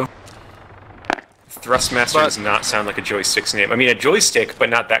it to do. Thrustmaster does not sound like a joystick's name. I mean, a joystick,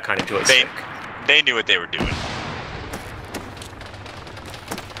 but not that kind of joystick. They knew what they were doing.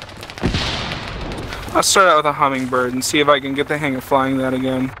 I'll start out with a Hummingbird and see if I can get the hang of flying that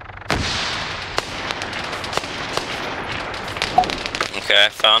again. Okay, I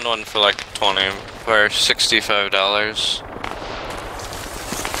found one for like $65.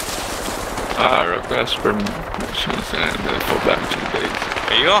 Request permissions and full back 2 days.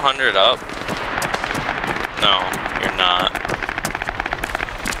 Are you 100 up? No, you're not.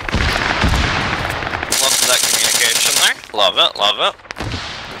 Love that communication there. Love it, love it.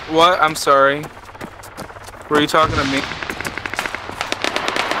 What? I'm sorry. Were you talking to me?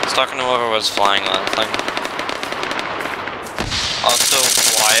 I was talking to whoever was flying that thing. Also,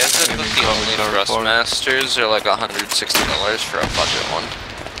 why is it that the only Thrustmasters are like $160 for a budget one?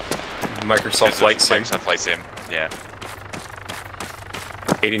 Microsoft Flight Sim. Microsoft Flight Sim, yeah.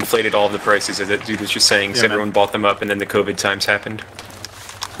 It inflated all of the prices, as that dude was just saying, because everyone bought them up and then the COVID times happened.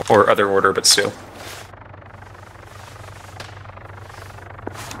 Or other order, but still.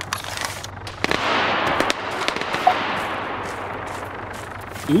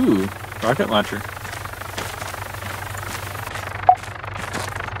 Ooh, rocket launcher.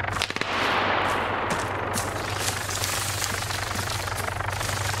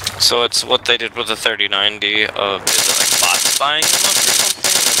 So it's what they did with the 3090 of, is it like bots buying them up or something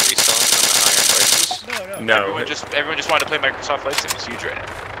and then reselling them at higher prices? No. Everyone just wanted to play Microsoft Flight Sim. It's huge right now.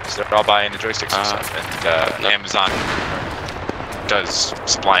 So they're all buying the joysticks and stuff. And Amazon does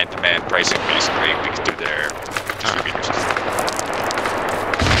supply and demand pricing basically through their distributors.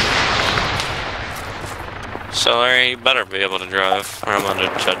 So Larry, you better be able to drive, or I'm gonna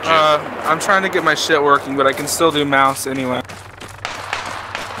judge you. I'm trying to get my shit working, but I can still do mouse anyway.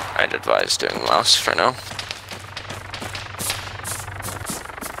 I'd advise doing mouse for now.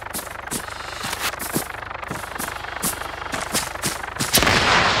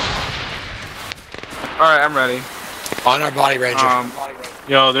 Alright, I'm ready. On our body, Ranger.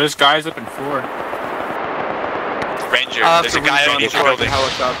 Yo, there's guys up in 4. Ranger, there's a guy underneath your building.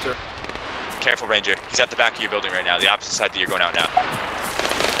 Helicopter. Careful, Ranger. He's at the back of your building right now, the opposite side that you're going out now.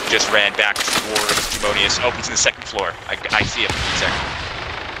 Just ran back toward Timonius. Oh, he's in the 2nd floor. I see him. He's there.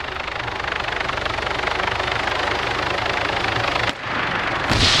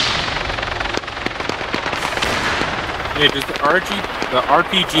 Yeah, does the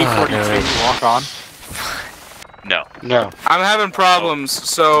RPG-42 walk on? No. No. I'm having problems,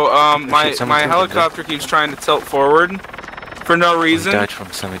 so my helicopter keeps trying to tilt forward for no reason. Died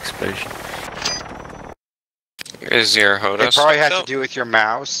from some explosion. Is your HOTAS? It probably has to do with your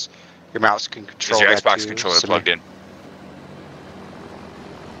mouse. Your mouse can control Is your that Xbox too, controller so plugged in?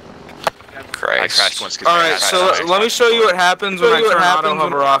 Christ. I crashed once. Alright, so let me show you what happens when I turn auto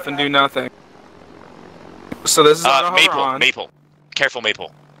hover off and do nothing. So this is auto hover on. Maple. Careful,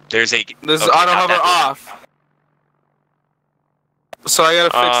 Maple. There's a... This is auto hover off. So I gotta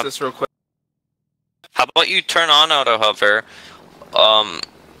fix this real quick. How about you turn on auto hover? Why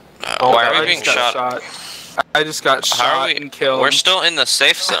are we being shot? I just got shot and killed. We're still in the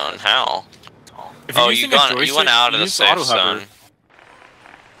safe zone. How? Oh, you went out of the safe zone.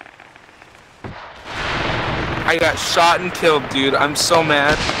 I got shot and killed, dude. I'm so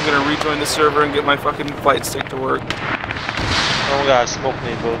mad. I'm gonna rejoin the server and get my fucking flight stick to work. Oh god, smoke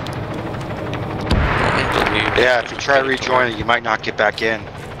me, bro. Yeah, if you try rejoining, you might not get back in.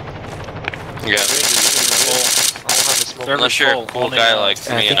 Yeah. Unless you're a cool guy like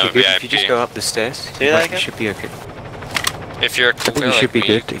me and a VIP. If you just go up the stairs, you should be okay. If you're a cool guy you should like be me,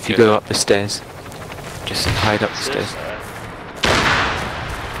 good if you go up the stairs. Just hide up the stairs.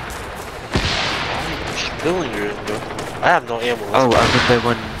 Building you're in, bro. I have no ammo. Oh, I'm in the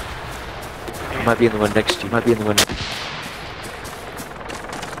one. I might be in the one next to you. Might be in the one.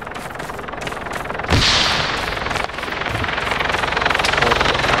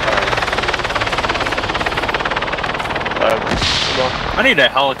 I need a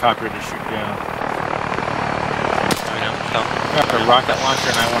helicopter to shoot down. I know. I got a rocket launcher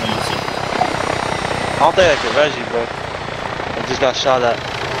and I want to use it. I don't think I can res you, bro. I just got shot at.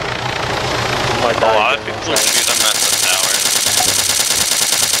 A lot of people shoot them at the towers.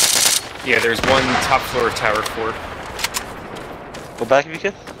 Yeah, there's one top floor of tower 4. Go back if you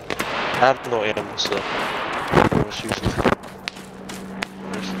can. I have no ammo, so I'm gonna shoot you.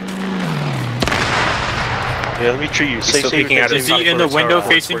 Yeah, let me treat you. Is he in the window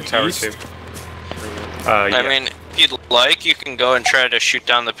facing east? I mean, if you'd like, you can go and try to shoot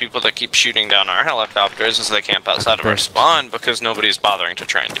down the people that keep shooting down our helicopters as they camp outside of our spawn, because nobody's bothering to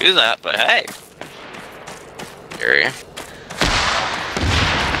try and do that, but hey. Area.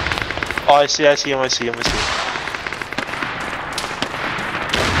 Oh, I see him. Oh,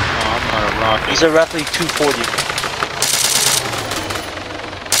 I'm not a rocket. He's at roughly 240.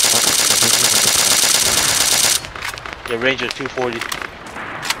 Yeah, Ranger 240.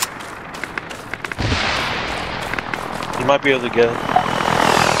 You might be able to get him.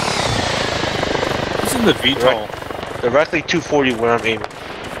 He's in the VTOL. Directly 240 where I'm aiming.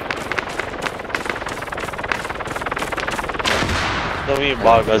 Don't even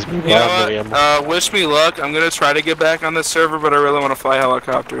bother, guys. You know what? Wish me luck. I'm gonna try to get back on this server, but I really want to fly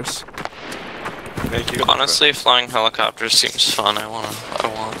helicopters. Thank you. Honestly, flying helicopters seems fun. I want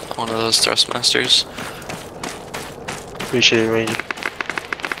one of those thrustmasters. Appreciate it, Ranger.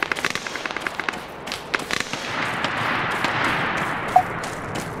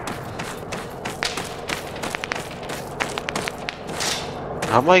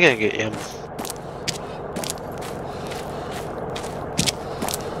 How am I gonna get ammo?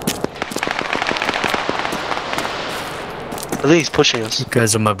 I think he's pushing us.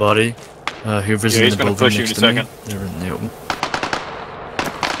 Guys on my body. Whoever's in the building push you in a second. They're in the open.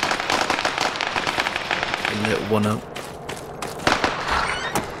 Lit one up.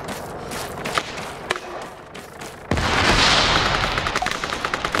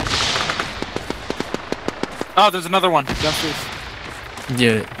 Oh, there's another one downstairs.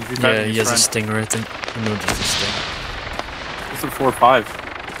 Yeah, he has a stinger, I think. No, just a stinger. It's a 4 or 5.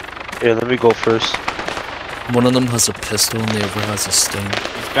 Yeah, let me go first. One of them has a pistol and the other has a sting.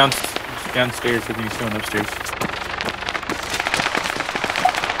 He's downstairs, I think he's going upstairs.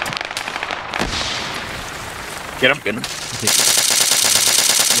 Get him? Get him?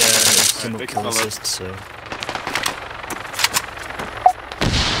 Yeah, it's him kill assist, so...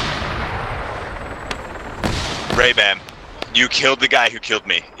 RAYBAM, you killed the guy who killed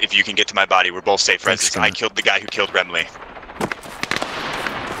me. If you can get to my body, we're both safe residents. I killed the guy who killed Remley.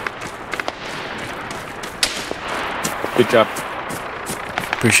 Good job.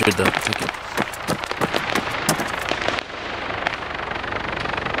 Appreciate that. Thank you.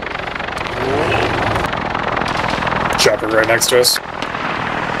 Chopper right next to us.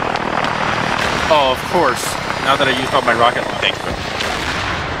 Oh, of course. Now that I used all my rocket launch. Thanks, bro.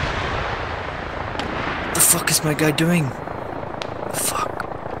 What the fuck is my guy doing? Fuck.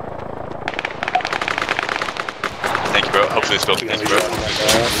 Thank you, bro. Hopefully it's built. Thank you, bro.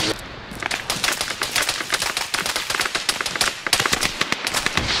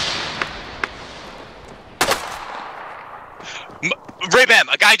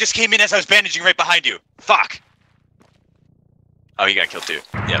 RAYBAM, a guy just came in as I was bandaging right behind you. Fuck. Oh, he got killed too.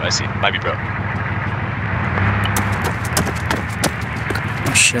 Yeah, I see. Might be bro.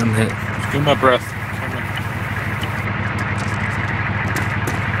 Oh shit, I'm hit. Just do my breath.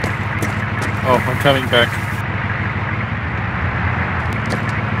 Oh, I'm coming back.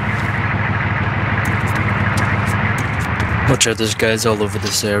 Watch out, there's guys all over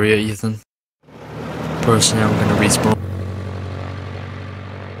this area, Ethan. Personally, I'm gonna respawn.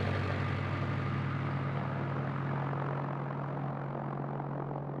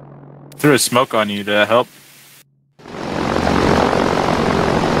 Threw a smoke on you to help.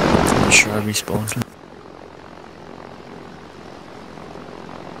 I'm sure I respawned.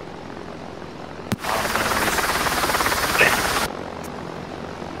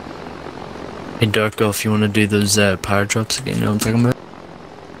 Hey Darko, if you want to do those power drops again, you know what I'm talking about?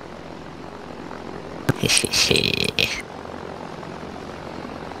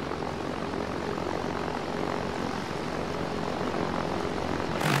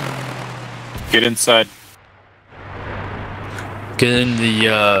 Get inside. Get in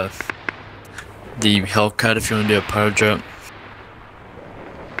the Hellcat if you want to do a power drop.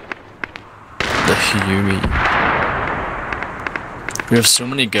 The Huey. We have so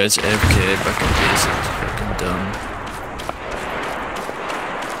many guys AFK back in base, it's fucking dumb.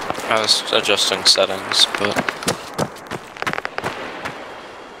 I was adjusting settings, but...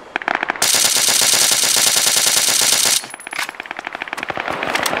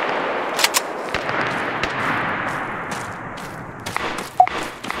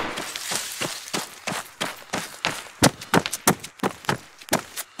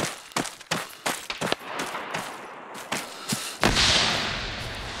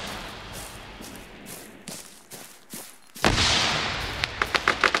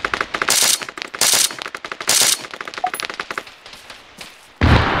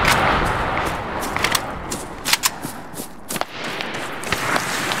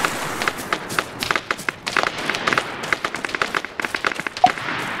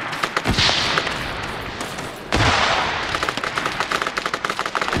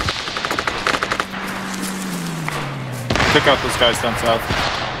 Check out those guys down south.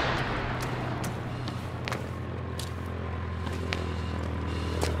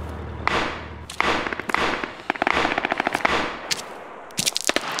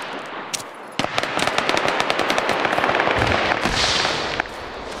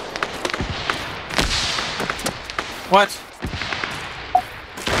 What?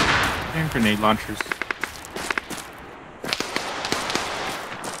 And grenade launchers.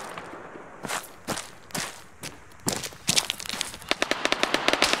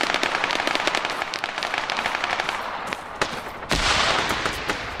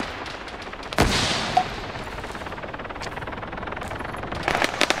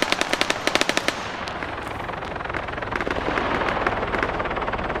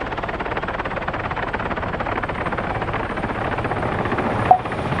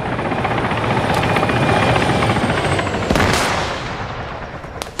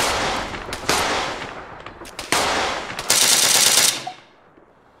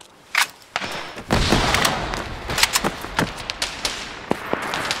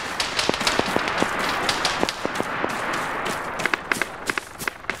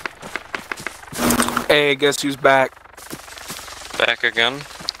 Hey, guess who's back? Back again?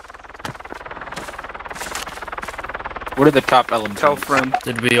 What are the top elements? Tell friend.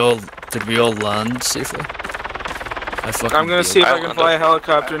 Did we all land safely? I'm gonna see if I can fly a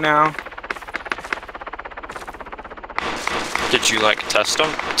helicopter now. Did you like test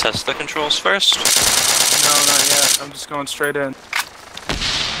the controls first? No, not yet. I'm just going straight in.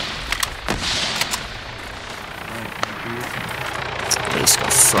 I just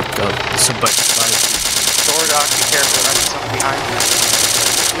got fucked up. Somebody five. Doordock, be careful, that's someone behind you.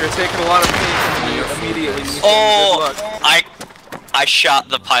 You're taking a lot of pain from me immediately. Oh, I shot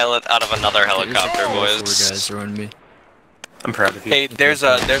the pilot out of another helicopter, Four boys. guys around me. I'm proud of you. Hey, there's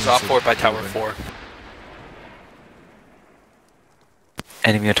off board by Tower 4.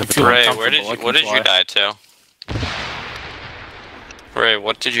 Enemy at the Ray, what did you die to? Ray,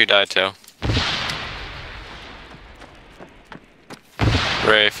 what did you die to?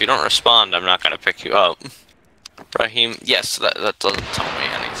 Ray, if you don't respond, I'm not gonna pick you up. Raheem, yes, that doesn't tell me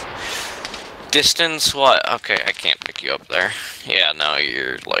anything. Distance, what? Okay, I can't pick you up there. Yeah, no,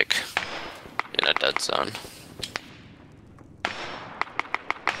 you're like in a dead zone.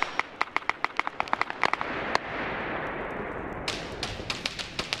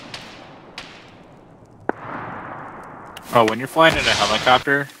 Oh, when you're flying in a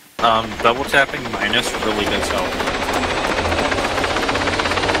helicopter, double tapping minus really does help.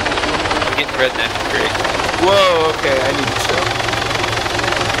 I'm getting redneck. Great. Whoa, okay, I need to chill.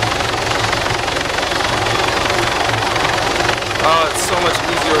 Oh, it's so much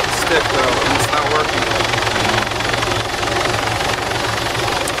easier with the stick though, and it's not working.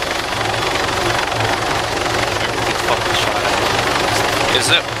 Is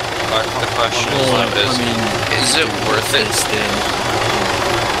it? The question is it worth it?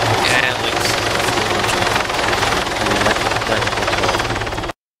 Yeah,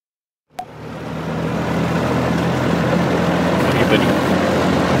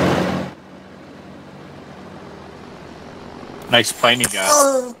 Nice plane you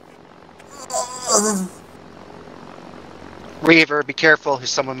got. Reaver, be careful.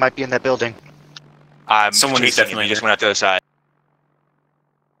 Someone might be in that building. Someone is definitely just went out the other side.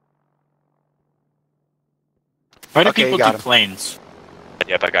 Why do people do planes?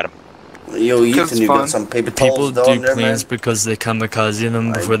 Yep, I got him. Yo, you can got some paper People towels do there, planes man. because they kamikaze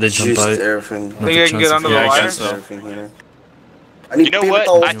them before they jump out. Everything. Think I can get under the wire? You know what?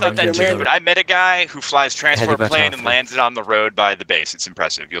 I thought that too, but I met a guy who flies transport plane and lands it on the road by the base. It's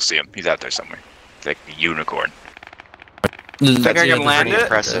impressive. You'll see him. He's out there somewhere. It's like a unicorn. Think I can land it?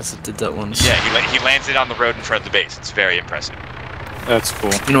 Impressive. Did that once. Yeah, he lands it on the road in front of the base. It's very impressive. That's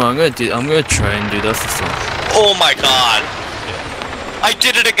cool. You know, I'm gonna try and do that for fun. Oh my god! I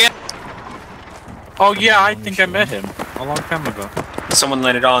did it again! Oh yeah, I think I met him a long time ago. Someone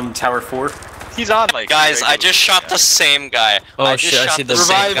landed on Tower 4. He's on like. Guys, I just shot the same guy. Oh I just shit! I shot see the the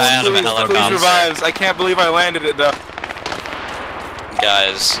same guy out of a helicopter. Please revives. I can't believe I landed it though.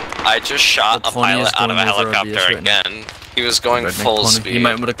 Guys, I just shot a pilot out of a helicopter again. He was going full speed. You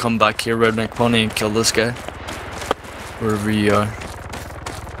might want to come back here, Redneck Pony, and kill this guy. Wherever you are.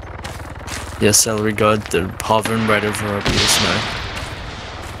 Yes, celery god, they're hovering right over our base now.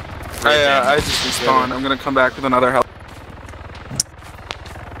 I just respawned. I'm gonna come back with another help.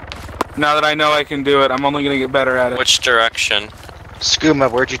 Now that I know I can do it, I'm only gonna get better at it. Which direction? Skooma,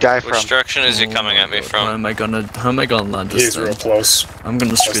 where'd you die from? Which direction is he coming at me from? How am I gonna land this He's time? real close. I'm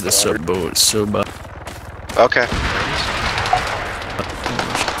gonna screw this up, but it's so bad. Okay.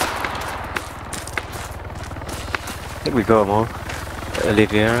 I think we got them all.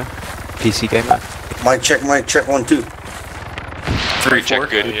 Oliviera, PC gamer. Mic check, 1, 2. 3, 4. Check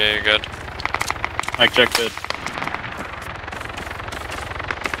good. Yeah, you're good. Mic check good.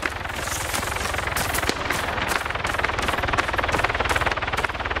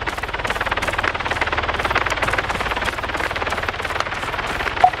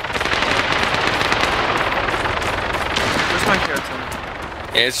 Where's my carrots on?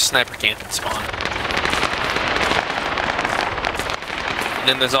 Yeah, it's a sniper cannon spawn. And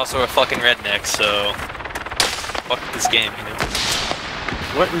then there's also a fucking redneck, so fuck this game, you know.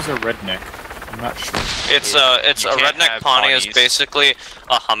 What is a redneck? I'm not sure. It's a redneck pawnee is basically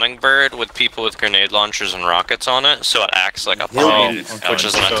a hummingbird with people with grenade launchers and rockets on it, so it acts like a pawnee, which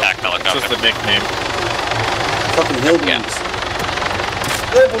is an attack helicopter. Just a nickname. Fucking hillbillies.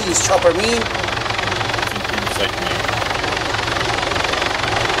 Hillbillies, chopper mean.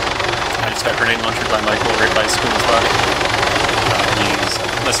 I just got grenade launched by Michael right by School's body. He's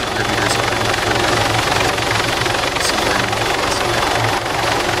less than 100 meters away.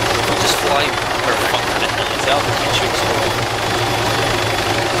 Just fly or fuck the hell is out and he shoots it.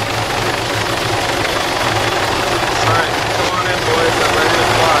 Alright, come on in boys, I'm ready to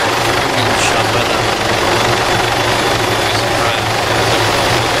fly. I'm getting shot by that.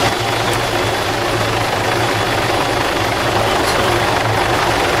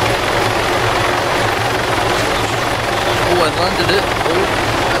 Oh, I landed it.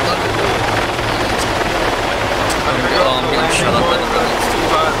 I'm getting shot up by the rockets.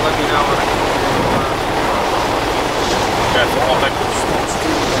 Let me know when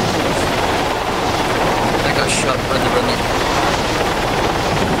I got shot by the redneck.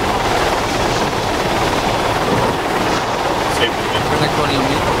 Save the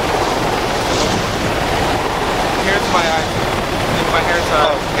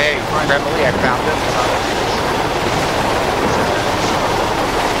Emily, I found him.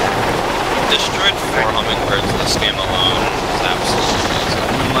 Destroyed 4 hummingbirds in this game alone. It's absolutely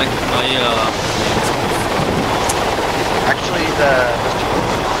Actually, the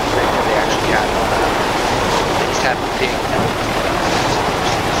they actually had they just had ping.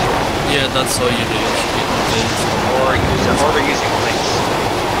 Yeah, that's all you do. Or they're using links.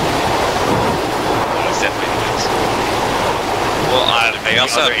 Almost definitely links. Well, they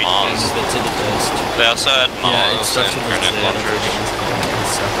also had mods. They also had mods and grenade launchers.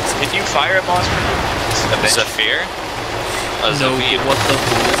 If you fire a moss grenade, Zephyr? No, Zephyr. what they'll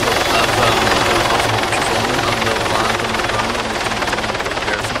do is they'll have launchers on them and they'll land on the ground and they can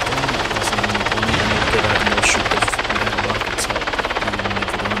repair something and they'll get out and they'll shoot the rockets up and then they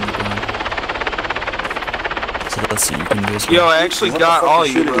get on the ground. So that's what you can do as well. Yo, I actually got all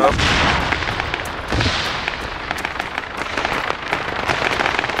you, bro.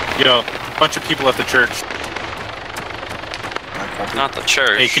 Yo, a bunch of people at the church. Not the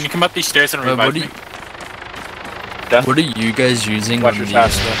church. Hey, can you come up these stairs and revive me? What are you guys using on the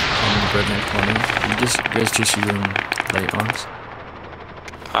Redneck 20? You guys just using light arms?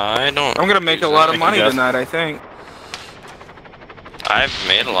 I don't. I'm gonna make a lot of money tonight, I think. I've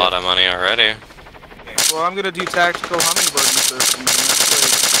made a lot of money already. Well, I'm gonna do tactical hummingbird surfing, and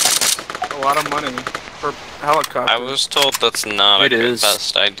that's like a lot of money per helicopter. I was told that's not the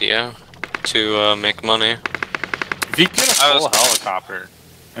best idea to make money. If you get a full helicopter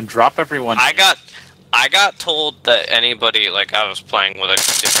and drop everyone. I got told that anybody, like, I was playing with a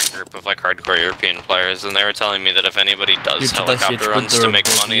different group of, like, hardcore European players, and they were telling me that if anybody does helicopter runs to make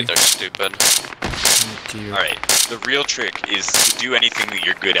money, they're stupid. Alright, the real trick is to do anything that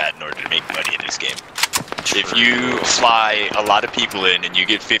you're good at in order to make money in this game. If you fly a lot of people in and you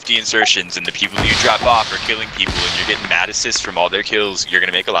get 50 insertions and the people that you drop off are killing people and you're getting mad assists from all their kills, you're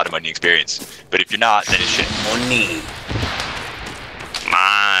gonna make a lot of money experience. But if you're not, then it's shit.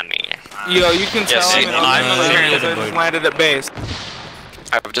 Money. Yo, you can tell I'm just landed at base.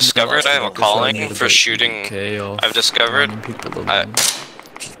 I've discovered I have a calling for shooting. I've discovered.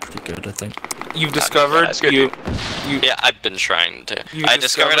 Pretty good, I think. You've discovered? Yeah, I've been trying to. I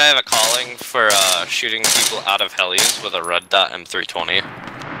discovered I have a calling for shooting people out of helis with a red dot M320.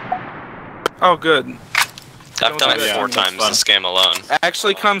 Oh, good. I've done it 4 times this game alone.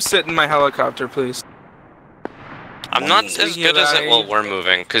 Actually, come sit in my helicopter, please. I'm not as good as it while we're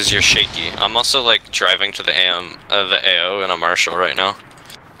moving, because you're shaky. I'm also, like, driving to the AO in a Marshall right now.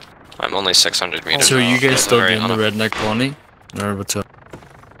 I'm only 600 meters. So are you guys still doing the redneck pony? Or what's up?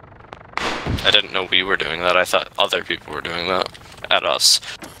 I didn't know we were doing that. I thought other people were doing that at us.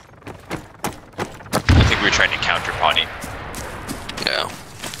 I think we were trying to counter Pawnee. Yeah.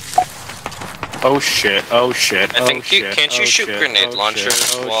 Oh shit, oh shit, can't you shoot grenade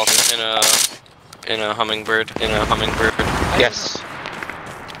launchers while in a hummingbird? Yes.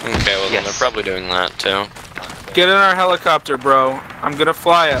 Okay, well then they're probably doing that too. Get in our helicopter, bro. I'm gonna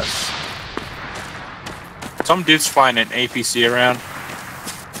fly us. Some dude's flying an APC around.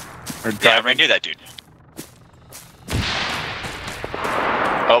 Yeah, I'm right near that dude.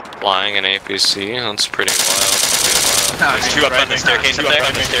 Oh, flying an APC? That's pretty wild. There's 2 up on the staircase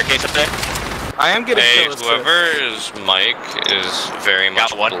up there. I am getting killed. Hey, whoever's mic is very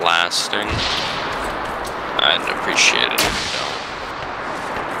much blasting. I'd appreciate it if you don't.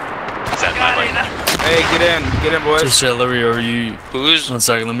 Is that my mic? Hey, get in, boys. So, Celery, are you... Who's... One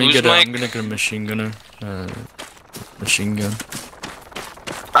second, let me who's get mic? I'm gonna get a machine gunner. Machine gun.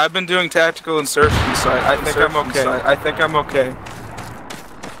 I've been doing tactical insertion, so I think I'm okay. I think I'm okay.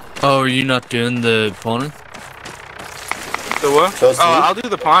 Oh, are you not doing the pony? The what? Oh, I'll do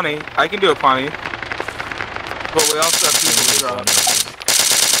the Pawnee. I can do a Pawnee. But we also have people to drop.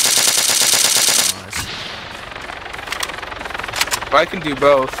 I can do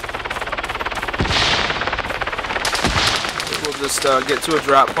both. We'll just get to a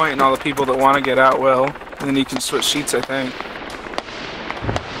drop point and all the people that want to get out will. And then you can switch sheets, I think.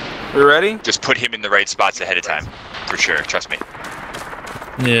 We ready? Just put him in the right spots ahead of time. For sure, trust me.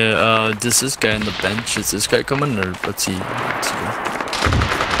 Yeah, does this guy on the bench, is this guy coming, or what's he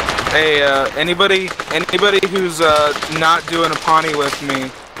Hey, anybody who's not doing a Pawnee with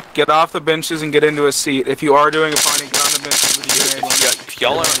me, get off the benches and get into a seat. If you are doing a Pawnee, get on the benches with your grenade. If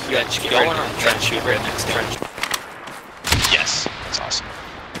y'all are on the bench, y'all are on the trench, shoot right next to trench. Yes, that's awesome.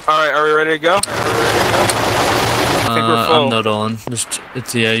 Alright, are we ready to go? I think we're full. I'm not on.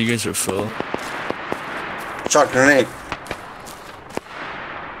 Yeah, you guys are full. Shot grenade.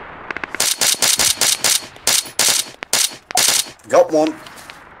 Got one.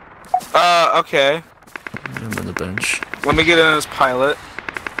 Okay. I'm on the bench. Let me get in as pilot.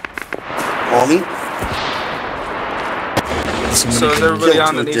 On me? So is everybody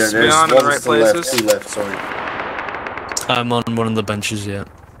on that needs to be on in the right places? Two left, sorry. I'm on one of the benches yet,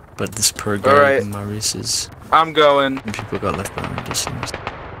 but this poor guy in Maurice is... I'm going. And people got left behind, it seems.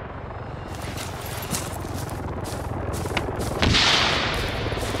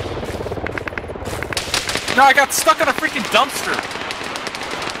 No, I got stuck on a freaking dumpster.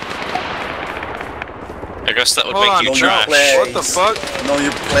 I guess that would Hold make on, you trash. What the fuck? Know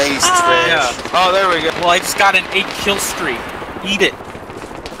your place, trash. Yeah. Oh, there we go. Well, I just got an 8 kill streak. Eat it.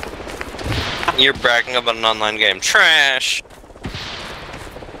 You're bragging about an online game. Trash.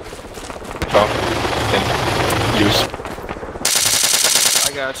 Oh. Use.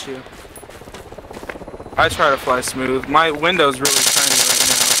 I got you. I try to fly smooth. My window's really tiny right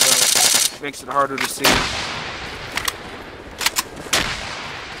now, so it makes it harder to see.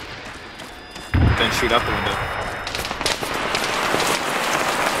 Then shoot out the window.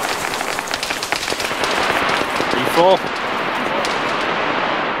 Are you full?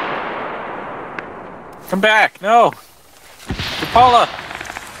 Come back! No! Paula!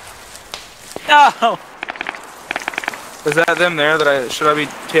 No! Is that them there that should I be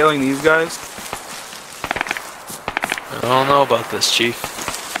tailing these guys? I don't know about this, Chief.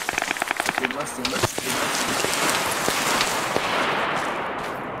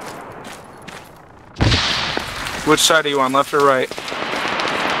 Which side are you on, left or right?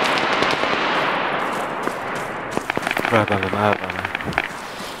 RAYBAM.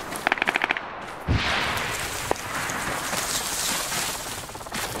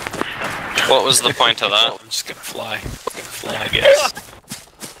 What was the point of that? I'm just gonna fly. I guess.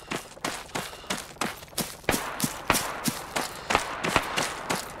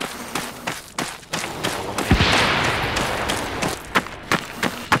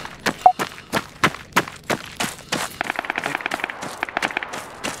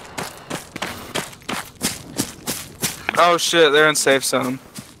 Oh shit, they're in safe zone.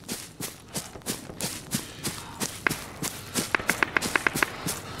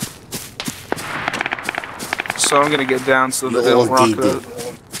 So I'm gonna get down so that they don't rock the...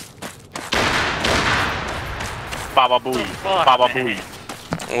 Baba booey. Baba booey.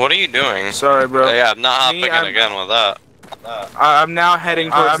 What are you doing? Sorry, bro. Yeah, I'm not hopping in again with that. I'm now heading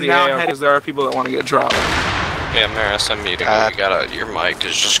towards the AO because there are people that want to get dropped. Yeah, Maris, I'm muting you. Your mic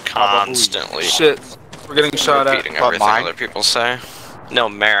is just constantly... Shit. We're getting shot at. Repeating everything other people say. No,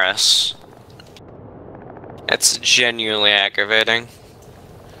 Maris. It's genuinely aggravating.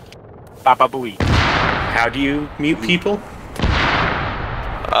 Baba booey. How do you mute people?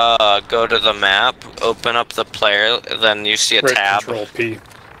 Go to the map, open up the player, then you see a tab. Control P.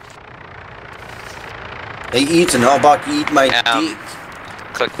 Hey, Ethan, how about you eat my dick?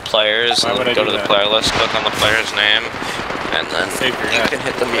 Click players, and then go to the player list, click on the player's name, and then you can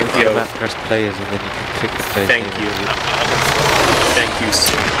hit the mute button. Press players and then you can click the players. Thank you. Thank you,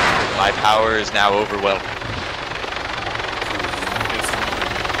 sir. My power is now overwhelmed.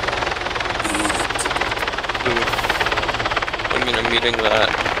 I mean, I'm muting that.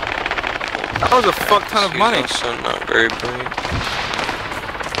 That was a fuck ton of money. Also not very bright.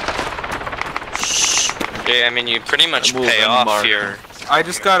 Yeah, I mean, you pretty much pay off your... I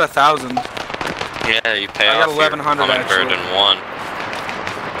just got 1,000. Yeah, you pay I off got 1,100 your hummingbird in one.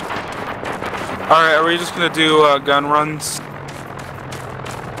 Alright, are we just gonna do gun runs?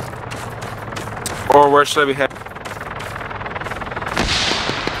 Or where should I be heading?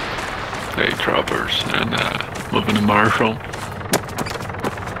 Hey, droppers, and moving to Marshall.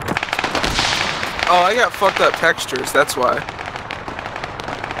 Oh, I got fucked up textures, that's why.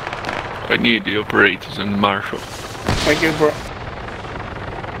 I need the operators in Marshall. Thank you, bro.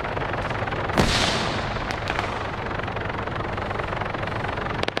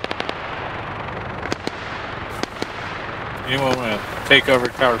 Anyone want to take over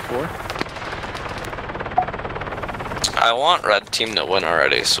Tower 4? I want red team to win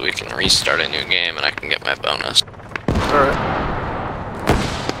already so we can restart a new game and I can get my bonus. Alright.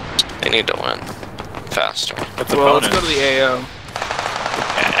 They need to win. Faster. Well, let's go to the AO.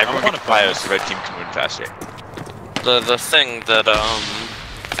 Yeah, everyone can fly us, the red team can win faster. The thing that,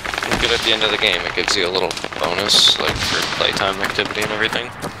 you get at the end of the game, it gives you a little bonus, like, for playtime activity and everything.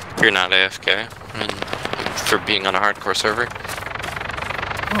 You're not AFK, and for being on a hardcore server.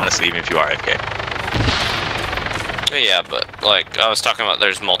 Honestly, even if you are AFK. Yeah, but, like, I was talking about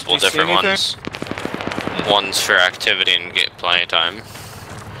there's multiple different ones. One's for activity and get playtime.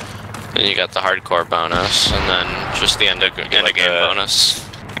 Then you got the hardcore bonus, and then just the end of game bonus.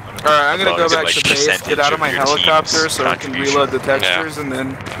 Alright, I'm gonna go back to base, get out of my helicopter so I can reload the textures, and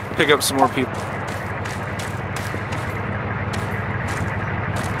then pick up some more people.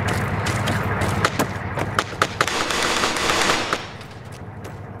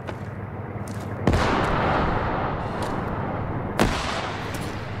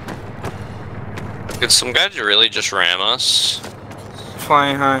 Did some guy really just ram us?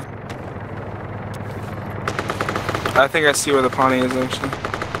 Flying high. I think I see where the Pawnee is actually.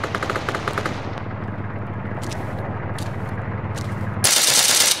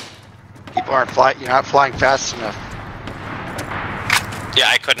 People aren't flying. You're not flying fast enough. Yeah,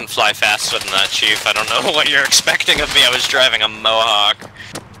 I couldn't fly faster than that, Chief. I don't know what you're expecting of me. I was driving a Mohawk.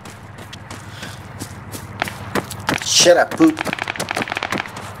 Shut up, poop.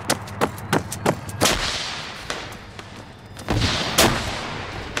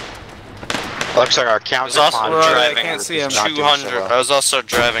 Looks like our count. I was also driving I can't see him. 200. I was also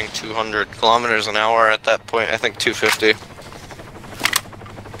driving 200 kilometers an hour at that point. I think 250.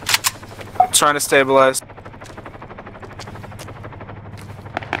 Trying to stabilize.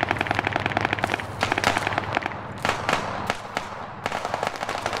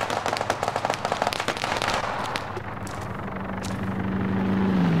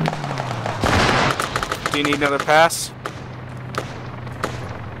 Do you need another pass?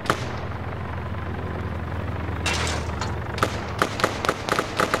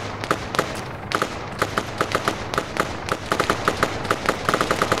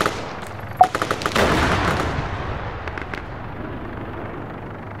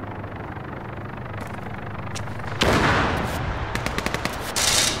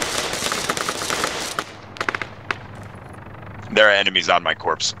 There are enemies on my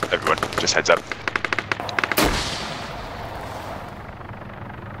corpse. Everyone, just heads up.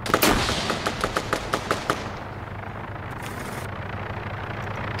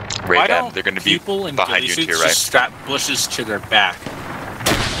 Why RAYBAM, don't they're going to be people in behind ghillie you to suits your right. just strap bushes to their back?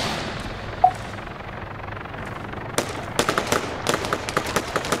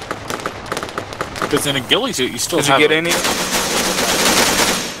 Because in a ghillie suit, you still Did have you get any?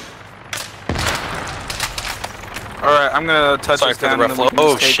 Alright, I'm gonna touch Sorry this for the down. rough flow.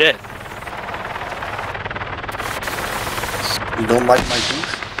 Oh shit. You don't like my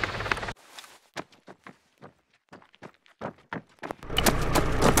douche?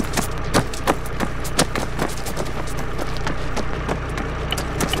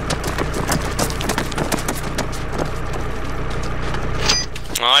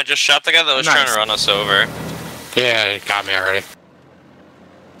 Oh, I just shot the guy that was trying to run us over. Yeah, it got me already.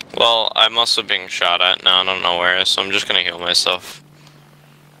 Well, I'm also being shot at now. I don't know where, so I'm just gonna heal myself.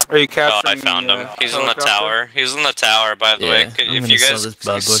 Are you Oh, capturing I found him. He's in the helicopter? tower. He's in the tower, by the way. I'm If gonna you sell guys, this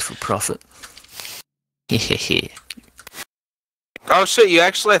bad boy for profit. Hehehe. Oh shit, you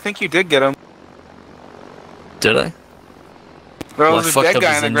actually, I think you did get him. Did I? There Well, was I a fucked dead up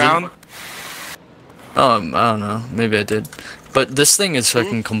guy his on the engine. ground. I don't know. Maybe I did. But this thing is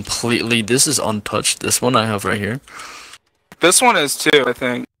fucking completely. This is untouched. This one I have right here. This one is too, I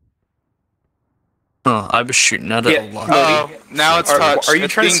think. Oh, I was shooting at it a lot. Oh, now it's touched. Are you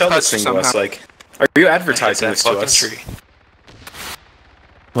It's trying to being sell this touched thing to us? somehow. Like, are you advertising this to us?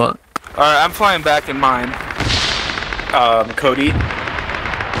 What? Alright, I'm flying back in mine. Cody.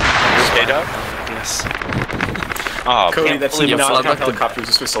 K-Dog? Yes. Oh, Cody, that's the fly not back to- helicopters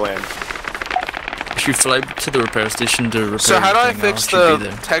are supposed to land. If you fly to the repair station to repair. So how do I the thing, fix it should be the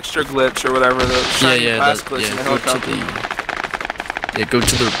there. texture glitch or whatever, the shiny glass glitch in the go to helicopter? go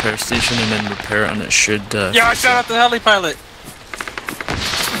to the repair station and then repair, and it should. Yeah, I shot at the heli pilot.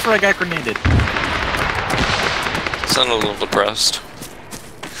 Before I got grenaded. sound a little depressed.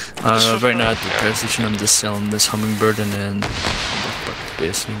 Right now at the repair station, I'm just selling this hummingbird, and then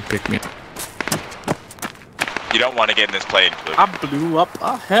base and pick me up. You don't want to get in this plane, Luke. I blew up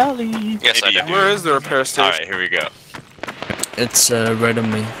a heli. Yes, I do. Where is the repair station? Alright, here we go. It's right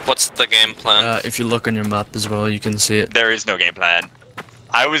on me. What's the game plan? If you look on your map as well, you can see it. There is no game plan.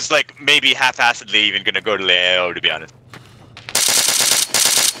 I was like maybe half-assedly even gonna go to Leo, to be honest.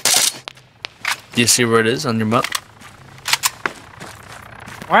 Do you see where it is on your map?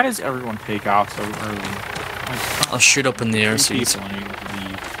 Why does everyone take off so early? I'll shoot up in the air so you People can. need to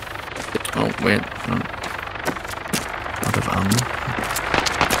leave. Oh wait. No. Out of ammo.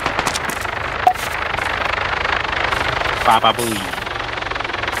 Probably.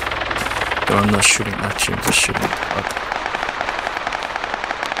 No, I'm not shooting at you, I'm just shooting up.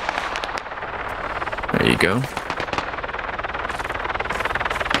 There you go.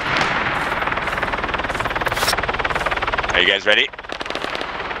 Are you guys ready?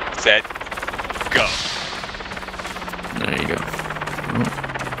 Set. Go. There you go.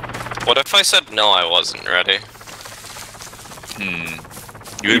 What if I said no, I wasn't ready?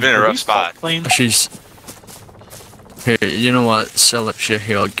 You would have been in a rough spot. She's. Here, you know what? Sell it shit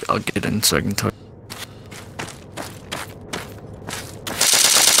here, I'll get in so I can talk.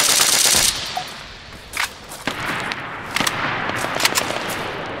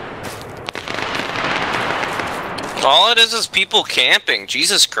 All it is people camping.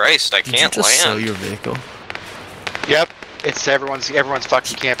 Jesus Christ, I can't Did you just sell land. your vehicle? Yep. It's everyone's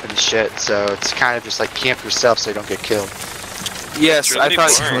fucking camping and shit, so it's kind of just like camp yourself so you don't get killed. Yes, really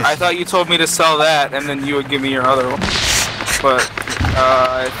I thought you told me to sell that, and then you would give me your other one. But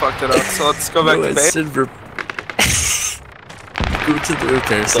I fucked it up. So let's go back to base. Go to the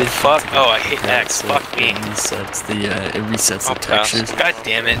repair station. Fuck! Oh, I hate X. Fuck me. It resets the textures. God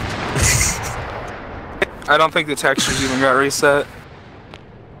damn it. I don't think the textures even got reset.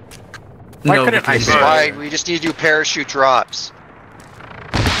 No, Why? We just need to do parachute drops.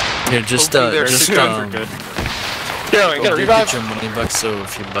 Here, just Yeah, we gotta revive. Get your money back, so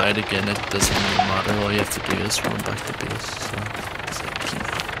if you buy it again, it doesn't really matter. All you have to do is run back to base. So, it's like,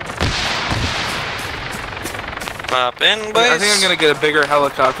 Pop in, boys. I think I'm gonna get a bigger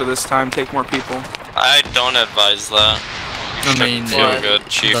helicopter this time, take more people. I don't advise that. I mean, feel good,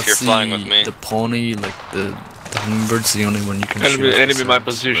 Chief. You're flying with me. The pony, like the Hummingbird's the only one you can shoot. Enemy in my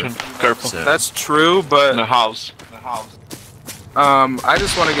position. Careful. So. That's true, but In the house. I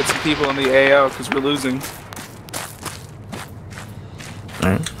just want to get some people in the AO because we're losing.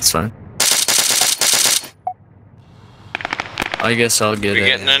 Alright, that's fine. I guess I'll get You it.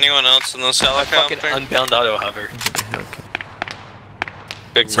 getting anyone else in this helicopter? Fucking unbound auto hover.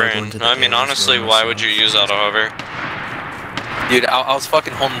 Big brain. I mean, honestly, why would you use auto hover? Dude, I was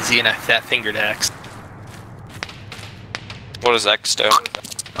fucking holding Z and that fingered X. What does X do?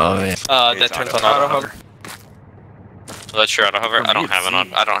 Oh yeah. That turns on auto hover. So that's your auto hover. I don't have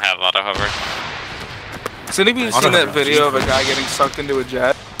auto hover. Has anybody seen that video of a guy getting sucked into a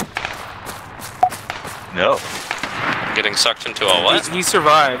jet? No. Getting sucked into a what? He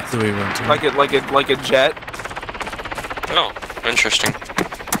survived. Do we want to? Like a jet. Oh, interesting.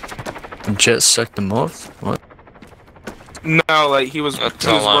 Jet sucked them off? What? No, like he was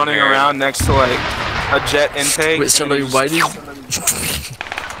running around next to like a jet intake. Wait, Celery, why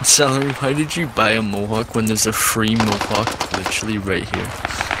did you buy a Mohawk when there's a free Mohawk literally right here?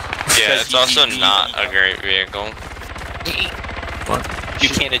 Yeah, it's also not a great vehicle. What? You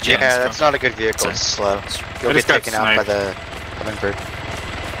can't eject. Yeah, that's not a good vehicle. It's slow. You'll get taken out by the Hummingbird.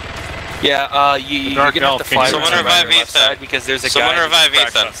 Yeah, you're gonna have to fly Someone revive Ethan. because there's a Someone guy revive who's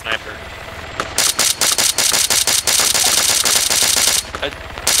Ethan. sniper.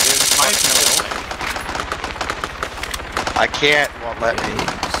 I can't. Won't let me.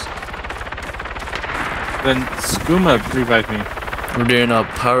 Then Skooma revive me. We're doing a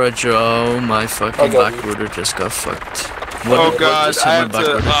Parajo. My fucking backrooter just got fucked. Oh god, I have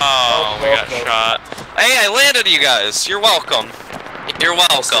to... Oh, we got shot. Hey, I landed you guys. You're welcome. You're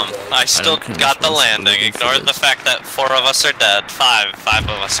welcome. I still got the landing. Ignore the fact that 4 of us are dead. 5 of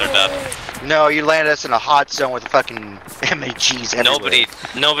us are dead. No, you landed us in a hot zone with fucking MAGs everywhere.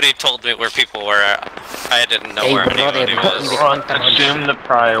 Nobody told me where people were at. I didn't know where anybody was. Assume the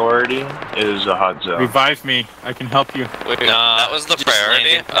priority is a hot zone. Revive me. I can help you. Wait, that was the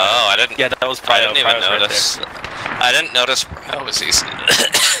priority? Oh, I didn't. Yeah, that was I didn't even Paros notice. I didn't notice. It was east.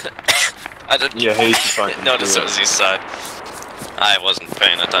 I didn't. Yeah, hate to fucking notice it was east side. I wasn't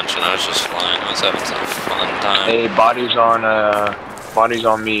paying attention. I was just flying. I was having some fun time. Hey, bodies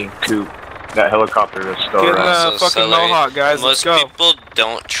on me, Coop. That helicopter is still Get around. in the fucking Mohawk, guys. Let's go. Most people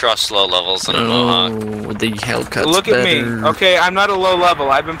don't trust low levels in a Mohawk. Oh, the Hellcat's Look at better. me. Okay, I'm not a low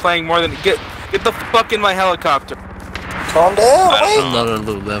level. I've been playing more than... Get the fuck in my helicopter. Calm down, I'm not a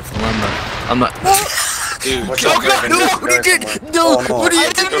low level. I'm not. Dude, what you did? No, what are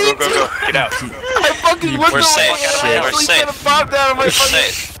you doing? Go. Get out. I fucking went We're safe. We're safe. We're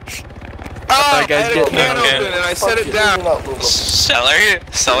safe. Oh, guys, I had a can open and I set it down. Celery.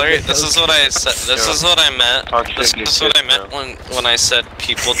 This is what I said. This is what I meant. This is what I meant when I said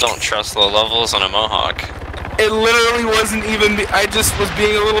people don't trust low levels on a Mohawk. It literally wasn't even. I just was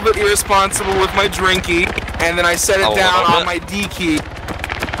being a little bit irresponsible with my drinky, and then I set it down on my D key,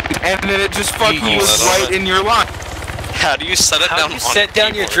 and then it just fucking was right in your line. How do you set it down? How do you set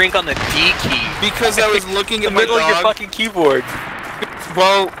down your drink on the D key? Because I was looking at the middle my dog. of your fucking keyboard.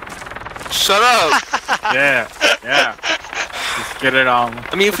 Well. Shut up! Yeah. Just get it on.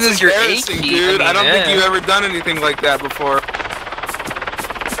 I mean, if it was your A key, dude, I don't think you've ever done anything like that before.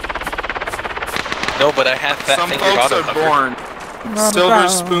 No, but I have that. Some folks are born silver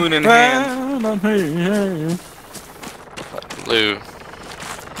spoon in hand. Lou.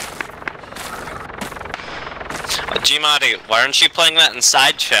 Gmoddy, why aren't you playing that in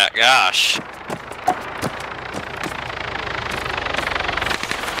side chat? Gosh.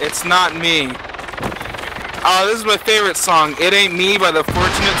 It's not me. Oh, this is my favorite song. It Ain't Me by the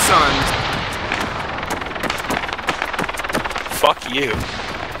Fortunate Sons. Fuck you.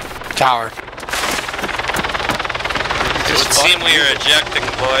 Tower. It would seem we are ejecting,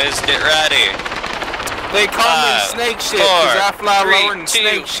 boys. Get ready. They call me snake shit because I fly lower than 3, 2,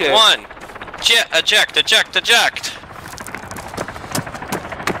 snake shit. 1. Eject.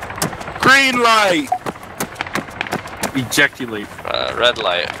 Green light. Ejaculate. Red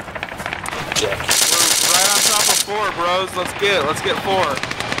light. We're right on top of 4, bros. Let's get 4.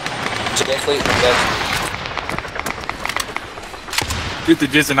 Ejaculate. Dude, the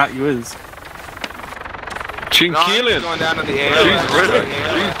jizz are not you is. Chinchillin. Going down to the air.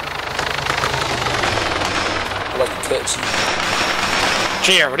 I like the cuts.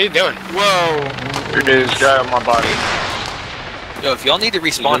 Cheer, what are you doing? Whoa. You're this guy on my body. Yo, if y'all need to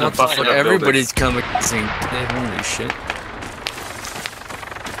respawn, I'm fine. Everybody's coming. Holy shit.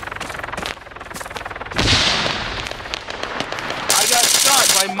 I got shot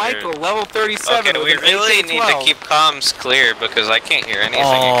by Michael, level 37. Okay, we really need to keep comms clear because I can't hear anything.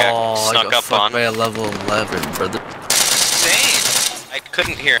 I got snuck up on. By a level 11, brother. Insane. I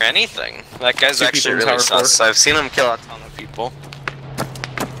couldn't hear anything. That guy's actually really sus. I've seen him kill a ton of people.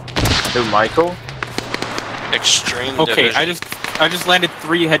 Who, Michael? Extreme. Okay, division. I just landed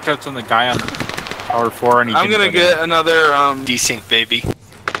 3 headshots on the guy on Power 4 and he I'm gonna get another desync, baby. Gonna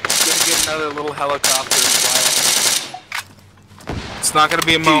get another little helicopter and fly. It's not gonna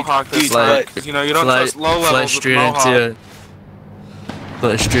be a Mohawk this time. You know, you don't trust low levels with Mohawk.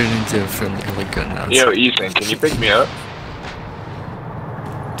 Fly straight into a friendly heligun now. Yo, Ethan, can you pick me up?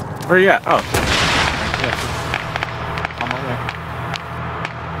 Where you at? Oh. Yeah. On my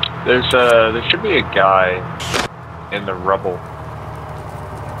way. There should be a guy in the rubble.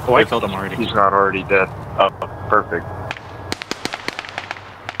 Oh, I killed him already. He's not already dead. Oh, perfect.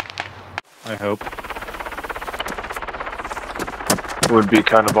 I hope. Would be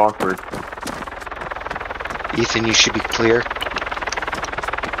kind of awkward. Ethan, you should be clear.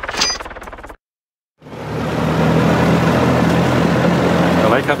 I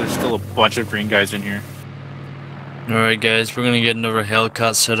like how there's still a bunch of green guys in here. Alright guys, we're gonna get another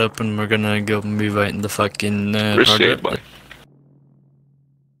Hellcat set up and we're gonna go and move out in the fucking target.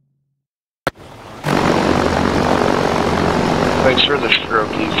 Thanks for the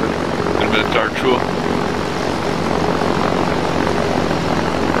stroke, Ethan. And a bit of dark tool.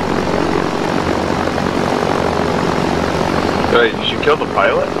 Wait, did you kill the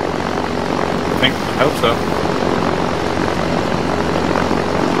pilot? I hope so.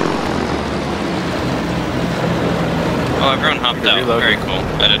 Oh, everyone hopped out. Very cool.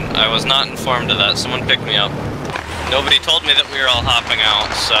 I was not informed of that. Someone picked me up. Nobody told me that we were all hopping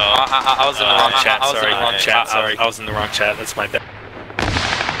out, so... I was in the wrong chat, sorry. I was in the wrong chat, that's my bad.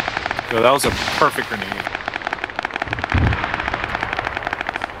 Yo, that was a perfect grenade.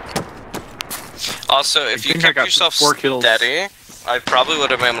 Also, if you kept yourself steady, I probably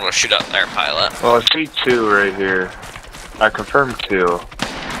would have been able to shoot out their pilot. Well, I see 2 right here. I confirmed 2.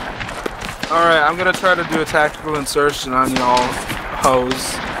 Alright, I'm gonna try to do a tactical insertion on y'all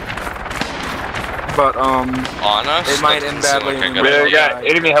hoes. But, it might end badly. We got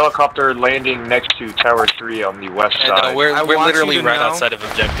enemy helicopter landing next to Tower 3 on the west side. No, we're literally right outside of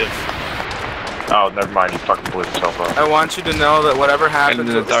objective. Oh, never mind, he fucking blew himself up. I want you to know that whatever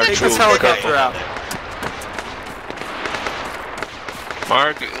happens, let's take this helicopter out.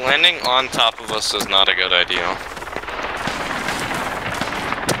 Mark, landing on top of us is not a good idea.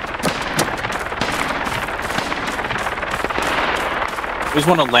 You just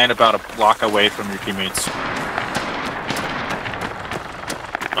want to land about a block away from your teammates.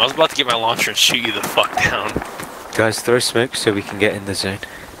 I was about to get my launcher and shoot you the fuck down. Guys, throw smoke so we can get in the zone.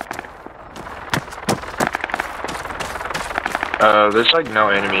 There's like no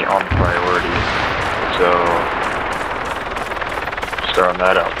enemy on priority, so just throwing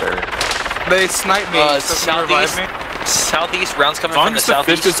that out there. They sniped me. Southeast rounds coming from the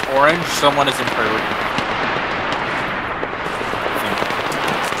southeast. If the 5th is orange, someone is in priority.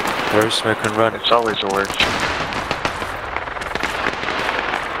 Throw smoke and run. It's always orange.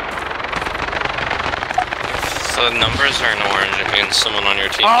 So the numbers are in orange, it means someone on your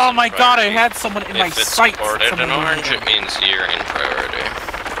team. Oh my god, I had someone in my sight! If it's reported in orange, it means you're in priority.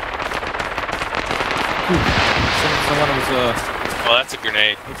 Someone was, oh, that's a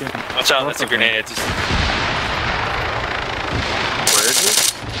grenade. Watch out, that's a grenade. It just... Where is it?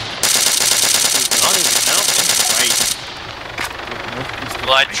 I don't even know, man.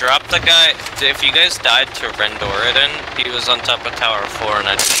 Well, I dropped the guy. If you guys died to Rendoridin, he was on top of Tower 4 and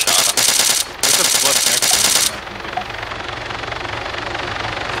I just shot him. There's a bush next to him.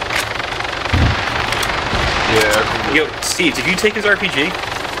 Yeah. Yo, Steve, did you take his RPG?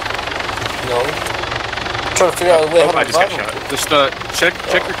 No. I'm trying to figure out a way. Oh, I just got shot. Just check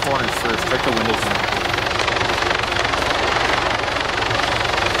your corners first. Check the windows.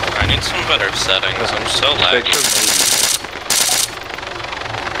 need some better settings. I'm so lagging.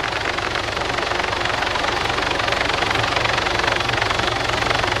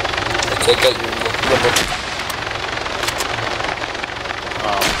 Okay, got your number.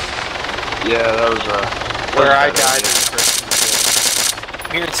 Yeah, that was where I died.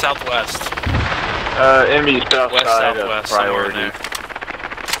 Here in southwest. Enemy south West, side southwest, of priority.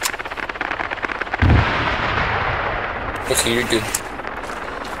 Okay, you're good.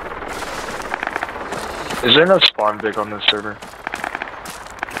 Is there no spawn big on this server?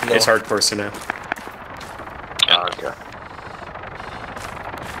 No. It's hardcore, so no. Oh, okay.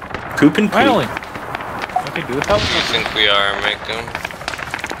 Poop and poop. Finally. Okay, do it. I think we are making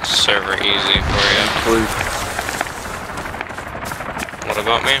server easy for you. What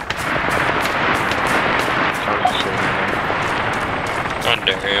about me? How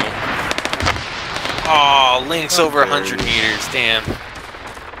dare you? Oh, Link's over 100 meters, damn.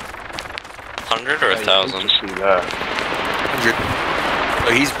 100 or 1,000? See that. 100.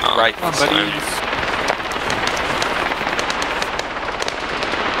 Oh, he's right. Come on, buddy.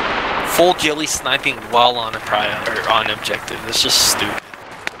 Full ghillie sniping while on a on objective. That's just stupid.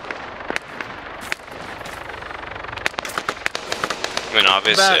 I mean,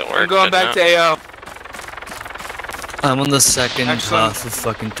 obviously it worked. I'm going back to AO. I'm on the second half of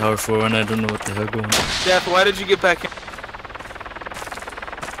fucking Tower 4 and I don't know what the hell going on. Jeff, why did you get back in?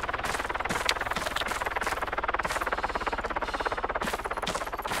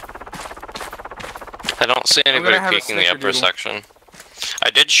 I don't see anybody peeking the upper section.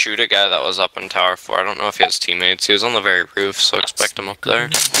 I did shoot a guy that was up in Tower 4. I don't know if he has teammates. He was on the very roof, so expect him up there.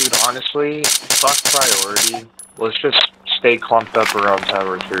 Dude, honestly, fuck priority. Let's just stay clumped up around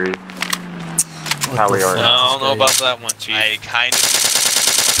Tower 3. How we are. No, I don't know about that one, Chief. I kind of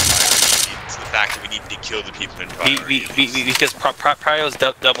it's the fact that we need to kill the people in priority. Because Prio's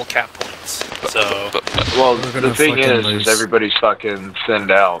double cap points. So. Well, the thing is everybody's fucking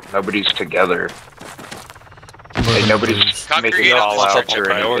thinned out. Nobody's together. Like, nobody's making it all out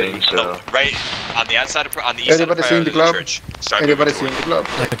or anything, so. Right on the outside of on the east side of Prio, the church. Everybody's in the club.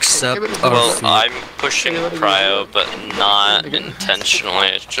 Except well, I'm pushing Prio, but not intentionally.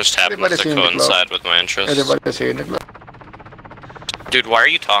 It just happens to coincide with my interests. Dude, why are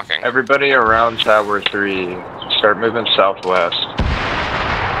you talking? Everybody around Tower 3, start moving southwest.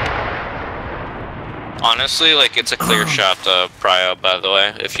 Honestly, like, it's a clear shot to Prio, by the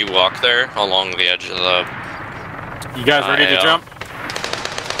way. If you walk there along the edge of the. You guys ready to jump?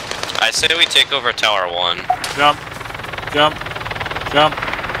 I say we take over Tower 1. Jump. Jump. Jump.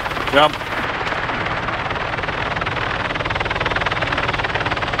 Jump.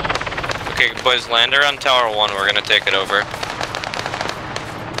 Okay, boys, land around Tower 1. We're gonna take it over.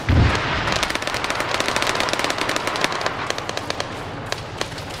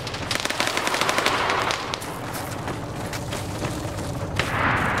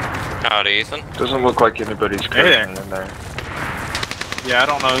 Howdy, Ethan. Doesn't look like anybody's crashing in there. Yeah, I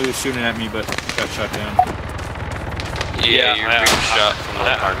don't know who's shooting at me, but got shot down. Yeah, you're being shot from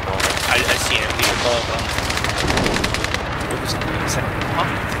the hard corner. I see him above. What was the second?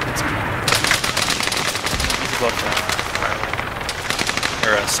 He's above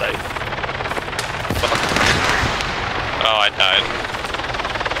the site. Oh, I died.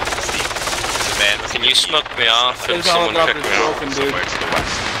 Can you smoke me off and someone pick me up somewhere to the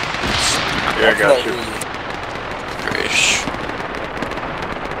west? Yeah, I got you. Grish.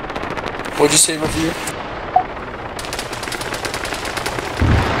 What'd you say, Revere?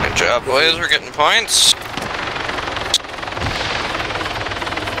 Good job, boys. We're getting points.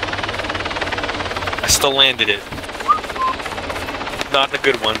 I still landed it. Not a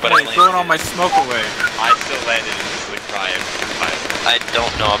good one, but I landed throwing all my smoke away. I still landed in the wood Prio. I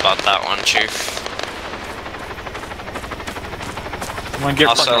don't know about that one, Chief.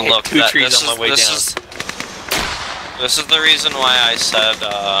 Also, look, this is the reason why I said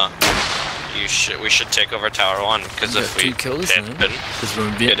we should take over Tower 1, because if we didn't,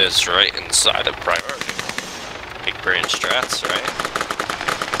 it is right inside of priority. Big brain strats, right?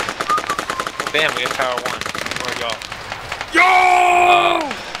 Bam, we have Tower 1. Where we go? Yo!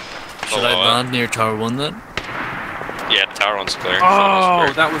 Should I land near Tower 1 then? Yeah, Tower 1's clear.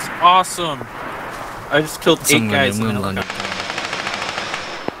 Oh, that was awesome. I just killed 8 guys in the helicopter.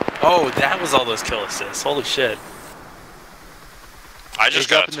 Oh, that was all those kill assists. Holy shit. I just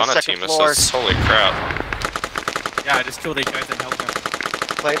got a ton of team assists. Holy crap. Yeah, I just killed 8 guys in the helicopter.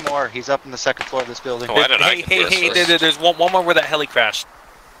 Claymore, he's up in the second floor of this building. Why did I there's one more where that heli crashed.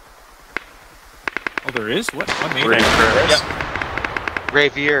 Oh, there is? What made it? Yep.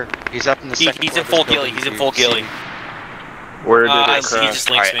 Revere, he's up in the second floor. He's in full ghillie. He's in full ghillie. Where did it He crash? just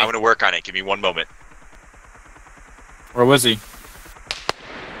links Alright, I'm gonna work on it. Give me 1 moment. Where was he?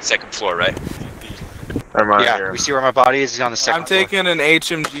 2nd floor, right? I'm right Yeah, here. we see where my body is. He's on the 2nd I'm taking an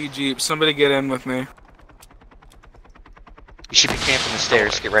HMG Jeep. Somebody get in with me. You should be camping the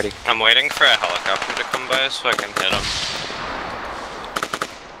stairs. Get ready. I'm waiting for a helicopter to come by so I can hit him.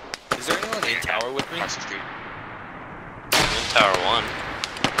 Is there anyone in tower with me? I'm in Tower 1.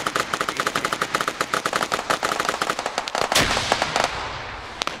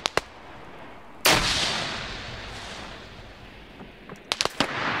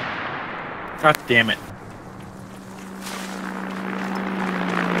 God damn it.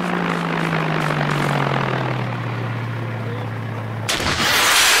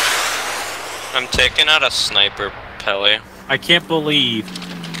 I'm taking out a sniper, Pelly. I can't believe.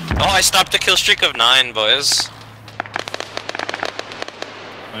 Oh, I stopped a kill streak of 9, boys.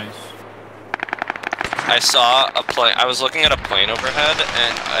 Nice. I saw a plane. I was looking at a plane overhead,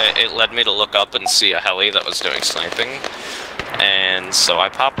 and it led me to look up and see a heli that was doing sniping. And so I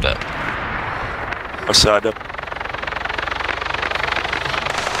popped it. Outside up.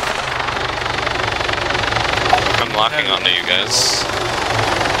 I'm locking onto you guys.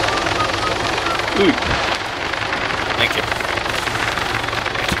 Ooh. Thank you. I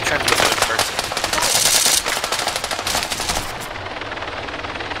keep trying to get to the person.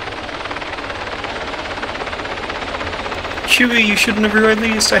 Chewie, you shouldn't have read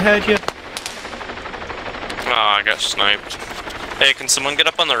these. I had you. Oh, I got sniped. Hey, can someone get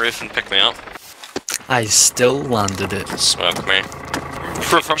up on the roof and pick me up? I still landed it. Smoke me.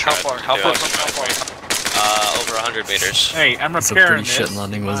 From how far? How far? From how far? Over 100 meters. Hey, I'm That's a repairing pretty this. shit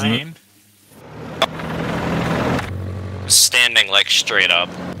landing, wasn't it? Standing like straight up,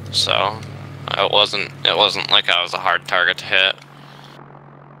 so it wasn't like I was a hard target to hit.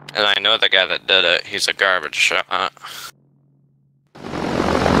 And I know the guy that did it. He's a garbage shot.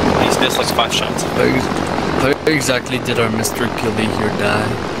 He's missed like 5 shots. How exactly did our Mr. Killy here die?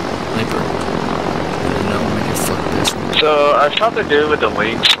 Sniper. I don't know, maybe fuck this one. So I shot the dude with the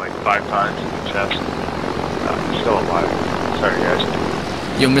links like 5 times in the chest. I'm still alive. Sorry guys.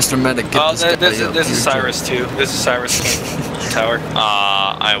 Yo, Mr. Medic, get this guy up. This is Cyrus too. This is Cyrus tower.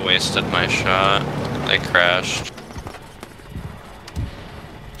 I wasted my shot. They crashed.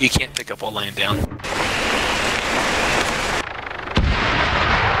 You can't pick up while laying down.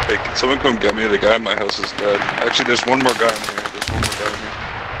 Hey, can someone come get me? The guy in my house is dead. Actually, there's one more guy in here. There's one more guy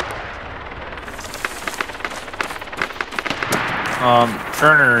in here.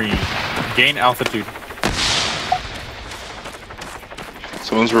 Turner, gain altitude.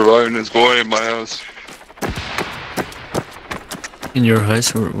 Someone's reviving his boy in my house. In your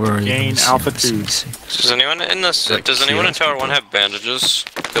house, where are you? Gain altitude. Does anyone in this? Does anyone in Tower 1 have bandages?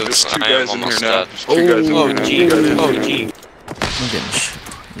 There's 2 I guys am in here almost now. dead. There's 2 guys in here now. gee. I'm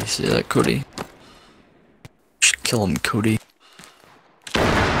getting You see that, Cody? Should kill him, Cody.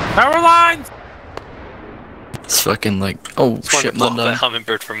 Power lines! It's fucking like, oh shit, man. That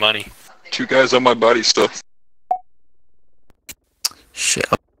hummingbird for money. 2 guys on my body still. Shit.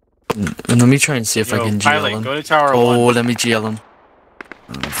 Let me try and see if I can GL pilot, him. go to Tower 1. Oh, let me GL him.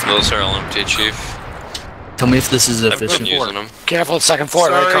 Those are all empty, Chief. Tell me if this is I've been efficient. using them. Careful, 2nd floor,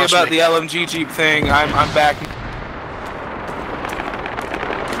 right Sorry across about me. the LMG Jeep thing. I'm back.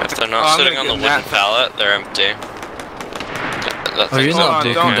 If they're not sitting on the wooden pallet, they're empty. Oh, you're not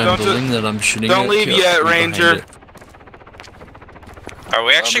broken down building that I'm shooting at? Don't leave You're yet, behind Ranger. it. Are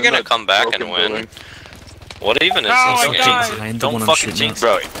we actually gonna come back and win? What even is this game? Don't fucking jinx,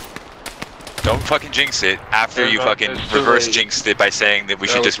 bro. Don't fucking jinx it after you fucking reverse jinxed it by saying that we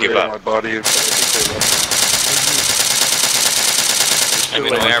should just give up. I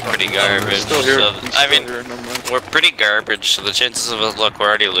mean, we are pretty garbage. So, I mean, we're pretty garbage, so the chances of us, look, we're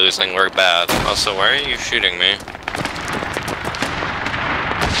already losing, we're bad. Also, why are you shooting me?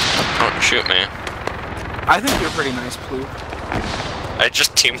 Don't shoot me. I think you're pretty nice, Ploop. I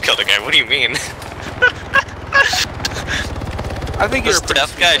just team killed a guy, what do you mean? I think this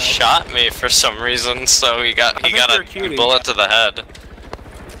deaf guy shot me for some reason, so he got a bullet to the head.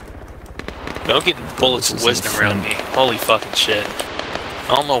 Don't get bullets whizzing around me. Holy fucking shit. I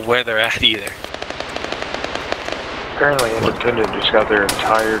don't know where they're at either. Apparently Independent just got their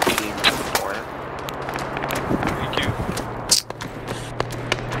entire team to the plant. Thank you.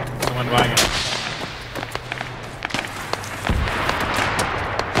 Someone buying it.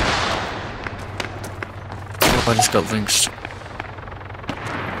 Oh, I just got links.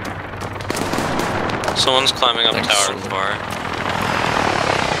 Someone's climbing up Tower 4.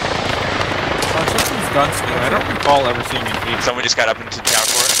 I don't recall ever seeing an 8. Someone just got up into Tower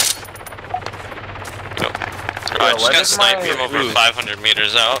 4? Nope. I just got sniped from over 500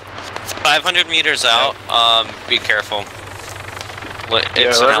 meters out. 500 meters out, be careful.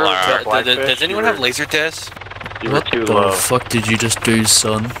 It's an LRR. Does anyone have laser tests? What the fuck did you just do,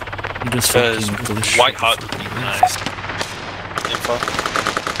 son? You just fucking glitched. White hot would be nice. Info.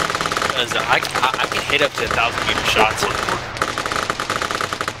 Because I can hit up to 1,000 meter shots.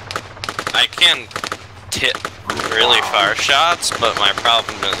 I can hit really far shots, but my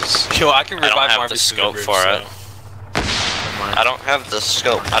problem is I can don't have the scope for it. I don't have the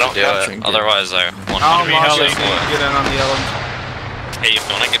scope to do it. Otherwise, I want to get in on the element. Hey, if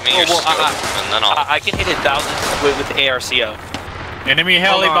you want to give me your scope, and then I'll... I can hit 1,000 with ARCO. Enemy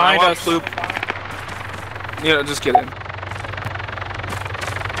heli behind us. Loop. Yeah, just get in.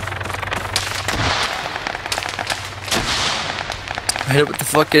 I hit it with the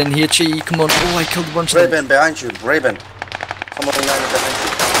fucking HE, come on. Oh, I killed a bunch of them. RAYBAM behind you, RAYBAM. Come on, behind you.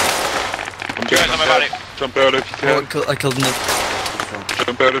 I'm dead, on my body. Jump out if you can. Oh, I killed him.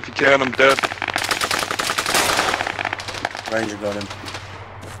 Jump out if you can, I'm dead. Ranger got him.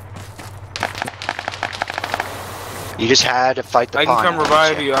 You just had to fight the I can come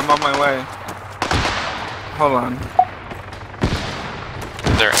revive you, I'm on my way. Hold on.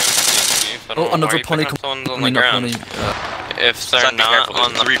 Oh, another pony on the ground. If they're not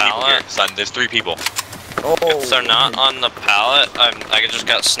on the pallet, son, there's 3 people. If they're not on the pallet, I just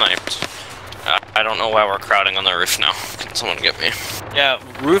got sniped. I don't know why we're crowding on the roof now. Can someone get me? Yeah,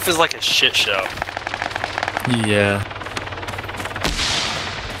 roof is like a shit show. Yeah.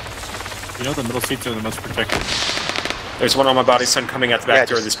 You know the middle seats are the most protected. There's one on my body, son, coming out the back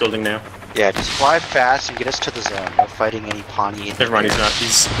door of this building now. Yeah, just fly fast and get us to the zone. No fighting any Pawnee. Never mind, he's not.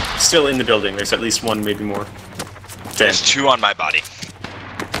 He's still in the building. There's at least one, maybe more. There's 2 on my body.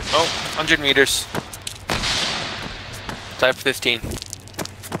 Oh, 100 meters. Type 15.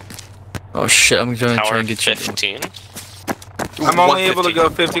 Oh shit, I'm going to try and get you. 15? I'm only able to go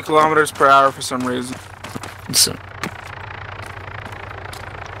 50 kilometers per hour for some reason. Listen.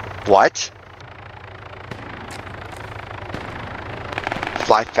 What?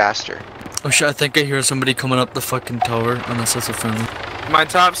 Fly faster. Oh shit, I think I hear somebody coming up the fucking tower, unless that's a friendly. My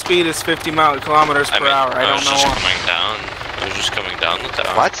top speed is 50 kilometers per hour. I don't know why. I was just coming down the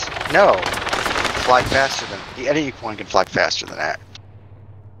tower. What? No. Fly faster than... Any one can fly faster than that.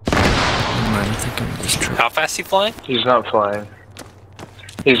 I think I'm just How fast is he flying? He's not flying.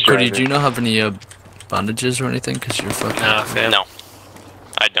 He's Cody, driving. do you not have any bandages or anything? Because you're fucking... No.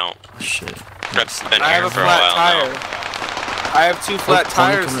 I don't. Shit. That's been I here have a for a flat while tire. now. I have 2 flat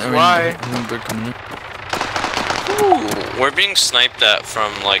tires. Why? Ooh, we're being sniped at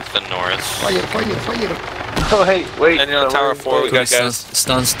from like the north. Fire. Oh, hey, wait. And on tower 4, we got guys.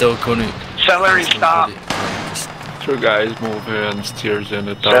 Stand still, Coney. Celery, stop. 2 guys move here and steers in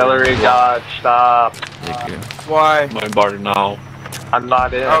the tower. Celery, God, stop. Why? My bar now. I'm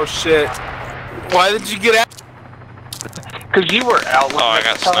not in. Oh shit. Why did you get out? Because you were out with I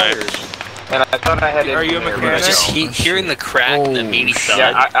got sniped. And I thought I had Are you a mechanic? Just hearing the crack and the meaty thud.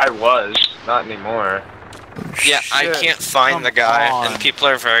 Yeah, I was. Not anymore. Yeah, I can't find the guy, and people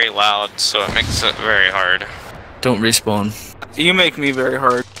are very loud, so it makes it very hard. Don't respawn. You make me very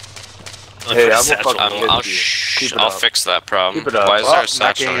hard. Hey, I'll fix that problem. Keep it up. Why is there a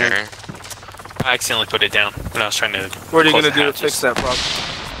satchel here? I accidentally put it down when I was trying to. What are you gonna do to fix that problem?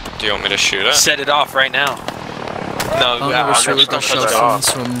 Do you want me to shoot it? Set it off right now. No, I'm sure with the shotgun,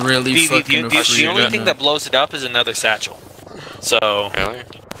 so I'm really fucking afraid. The only thing that blows it up is another satchel. So. Really?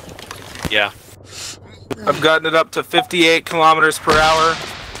 Yeah. I've gotten it up to 58 kilometers per hour.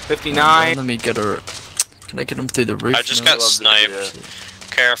 59. Let me get her. Can I get him through the roof? I just got sniped.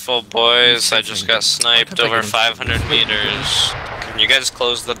 Careful, boys. I just got sniped over 500 meters. Can you guys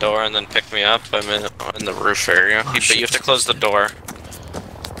close the door and then pick me up? I'm in the roof area. But you have to close the door.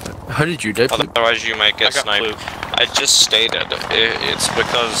 How did you die? Otherwise, you might get sniped. I just stated. It's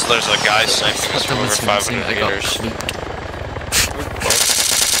because there's a guy sniping us from over 500 meters.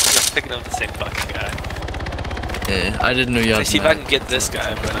 Just picking up the same fucking guy. Yeah, I didn't know you had. Let's see if I can get this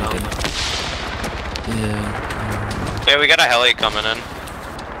guy, but I don't know. Yeah. Yeah, we got a heli coming in.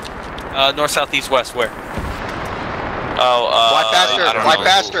 North, south, east, west. Where? Oh, fly faster! Fly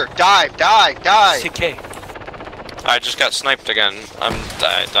faster! Dive! Dive! Dive! CK. I just got sniped again. I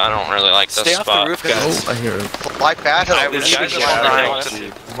don't really like this Stay spot. off the roof, guys. Oh, I hear it. Fly faster! I was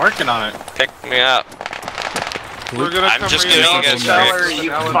I'm working on it. Pick me up. I'm just giving you guys Celery,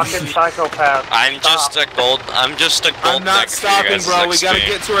 you fucking psychopath. I'm just a gold I'm not stopping, bro. We gotta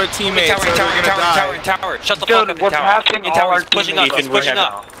get to our teammates. Tower. Shut the fuck up. We're passing all our pushing up. He's pushing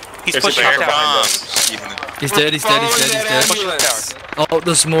up. He's pushing up. He's dead, he's dead, he's dead, he's dead. Oh,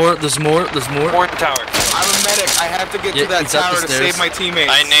 there's more, there's more, there's more. More tower. I'm a medic. I have to get to that tower to save my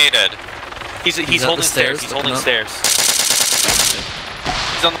teammates. I naded. He's holding stairs. He's holding stairs.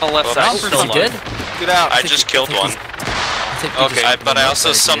 He's on the left side. Still dead? Get out. I just killed one. Okay, but I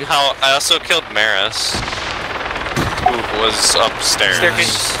also killed Maris, who was upstairs.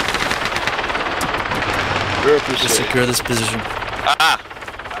 Staircase. Just secure this position. Ah!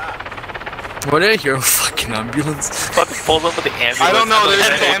 Why did I hear a fucking ambulance? Fucking pulled up with the ambulance. I don't know, there's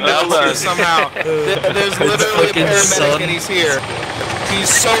an ambulance somehow. There's literally a paramedic and he's here.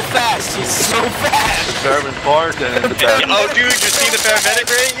 He's so fast, he's so fast! The fireman's barking. Oh dude, you see the paramedic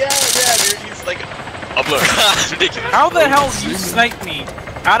right? Yeah, dude, he's like a blur. Ridiculous. How the hell did you snipe me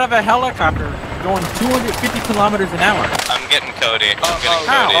out of a helicopter going 250 kilometers an hour? I'm getting Cody. I'm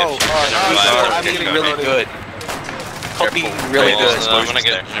getting really good. Being really good. I'm gonna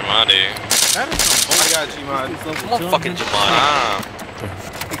get Jamadi. I got Gmod. Come on, fucking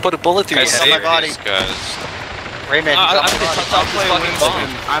Jamadi. You put a bullet through your head. My body. Guys. Rayman, I'll play Winston.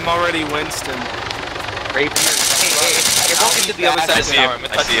 I'm already Winston. Rayman. Hey, walk into the other side of the tower. I'm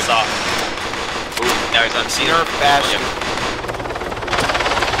gonna touch this off. Now he's unseen. Nerf Bastion.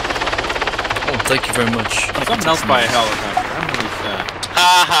 Oh, thank you very much. Something else by a helicopter. I'm really sad.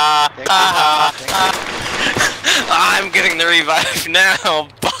 I'm getting the revive now,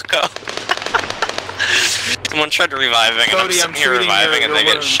 bucko. Someone tried to revive me, and I'm sitting here reviving, and they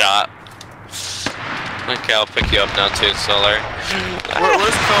get shot. Okay, I'll pick you up now too, Solar.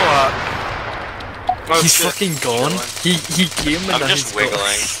 Where's KOTH? He's fucking gone. He came and I'm just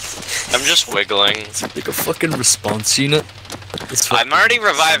wiggling. I'm just wiggling. It's like a fucking response unit. I'm already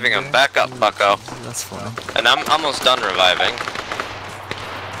reviving him. Back up, bucko. That's fine. And I'm almost done reviving.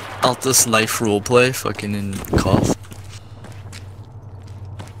 Altus life roleplay, fucking in KOTH.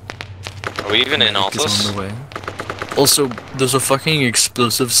 Are we even in Altus? On the way. Also, there's a fucking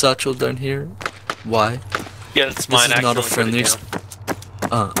explosive satchel down here. Why? Yeah, it's mine. This is not a friendly. It's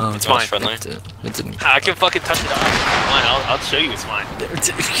mine. Friendly. It didn't. I can fucking touch it off. It's mine. I'll show you. It's mine.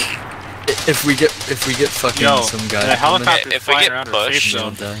 If we get fucking some guy. If we get pushed,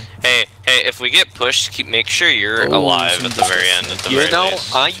 if we get pushed, make sure you're alive at the very end. You know,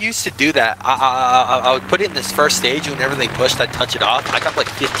 I used to do that. I would put it in this first stage. Whenever they pushed, I'd touch it off. I got like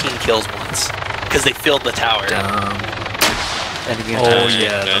 15 kills once because they filled the tower. Oh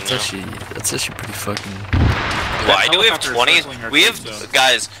yeah, that's actually pretty fucking. Why do we have 20? We have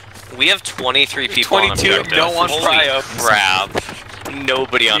guys. We have 23 people. 22. No one prio. Crap.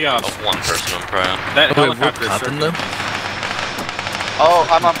 Nobody on one person on prio. That helicopter happened though? Oh,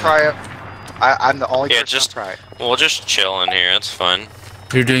 I'm on prio. I'm the only person just on prio. We'll just chill in here. It's fine.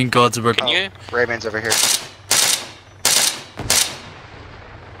 You're doing God's work. Can you? Rayman's over here.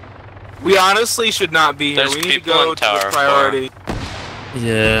 We honestly should not be here. We need to go to the priority.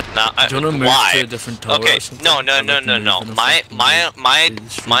 Yeah. Do you want to move to a different tower? Okay. No.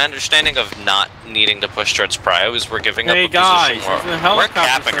 My understanding of not needing to push towards prio is we're giving up a guys, position where we're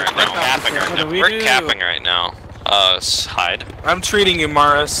capping right now. We're capping right now. Hide. I'm treating you,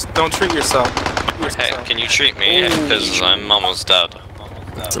 Maris. Don't treat yourself. Hey, can you treat me? Because I'm almost dead.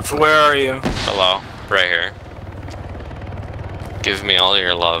 Where are you? Hello. Right here. Give me all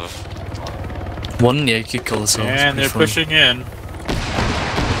your love. One Yankee kill us all. And they're pushing in.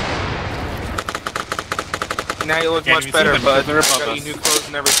 Now you look much better, bud. Got you new clothes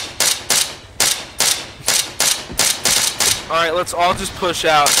and everything. Alright, let's all just push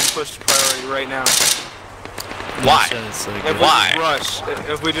out and push to priority right now. Why? Why?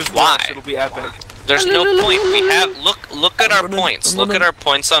 If we just rush, it'll be epic. There's no point. We have look at our points. Look at our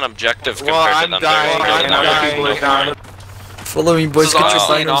points on objective compared to them. I'm dying. Follow me, boys. Get your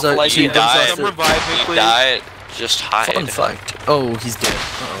binders out. You died. Just hide. Fun fact. Oh, he's dead.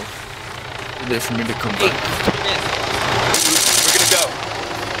 Uh-oh. Wait for me to come back. We're gonna go.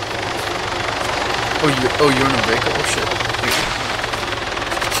 Oh, you're on a break? Oh shit.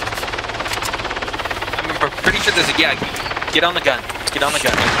 I'm pretty sure there's a get on the gun. Get on the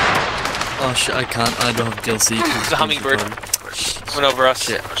gun. Oh shit, I can't. I don't have DLC. There's a hummingbird coming over us.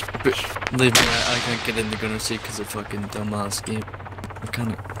 Shit. Believe me, I can't get in the gunner seat because of fucking dumbass game. I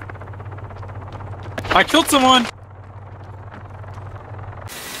can't. I killed someone!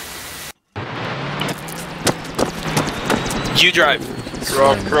 You drive.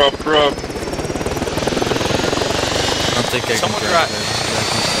 Drop. I think I Someone can drive.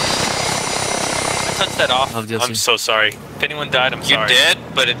 I touched that off. I'm so sorry. If anyone died, I'm sorry. You did,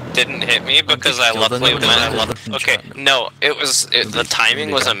 but it didn't hit me because I luckily went. Okay, no, the timing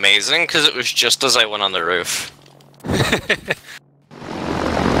was amazing because it was just as I went on the roof.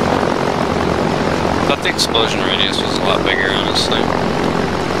 thought the explosion radius was a lot bigger, honestly.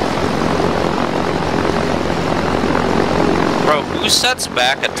 Bro, who sets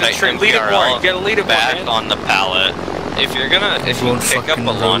back a Titan MPRL back on the pallet? If you pick up a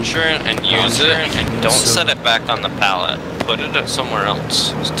launcher and use it, and don't set it back on the pallet. Put it somewhere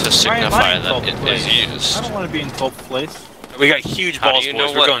else to signify that it is used. I don't want to be in 12th place. We got huge balls,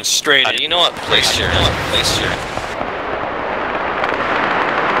 boys. We're going straight in. How do you know what place you're in?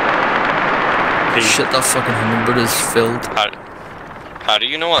 Shit, that fucking hummingbird is filled. How do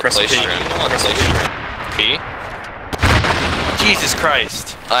you know what place you're in? P? Jesus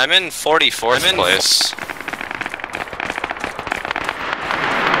Christ. I'm in 44th place.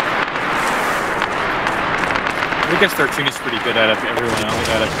 I guess 13 is pretty good at it. Everyone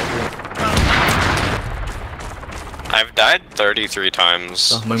else I've died 33 times.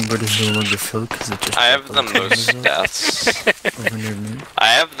 The hummingbird is no longer filled because it just. I have the most deaths. I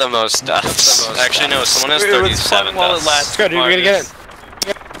have the most deaths. Actually, no, someone has 37 deaths. Let's go, dude. We're gonna get it.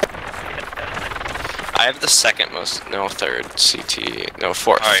 I have the second most. No, third. CT. No,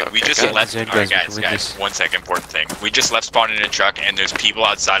 fourth. Alright, we just left. Alright, guys. 1 second, important thing. We just left spawn in a truck and there's people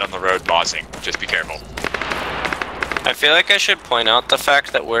outside on the road bossing. Just be careful. I feel like I should point out the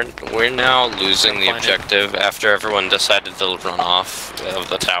fact that we're now losing the objective after everyone decided to run off of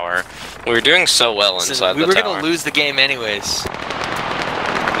the tower. We were doing so well inside the tower. We were gonna lose the game anyways.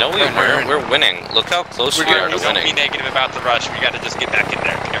 No, we weren't. We're winning. Look how close we are to winning. Don't be negative about the rush. We gotta just get back in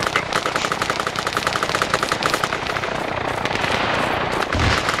there. There we go.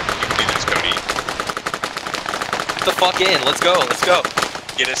 Get the fuck in. Let's go. Let's go.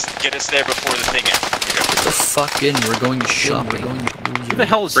 Get us there before the thing ends. Get the fuck in. We're going shopping. Who the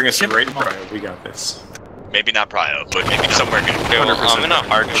hell is Bring us some raid Prio. We got this. Maybe not Prio, but maybe somewhere good. I'm in a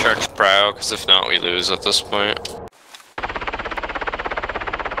hard check Prio, because if not, we lose at this point.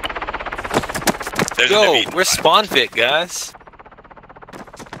 Yo, we're spawn fit, guys.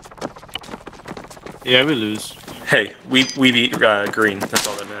 Yeah, we lose. Hey, we beat green. That's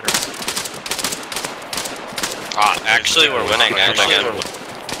all that matters. Actually, we're winning again.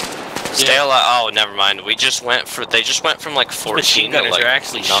 Stay alive. Oh, never mind. They just went from like 14 to like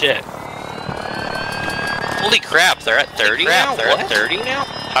actually nothing. shit. Holy crap, they're at 30 now? They're at 30 now?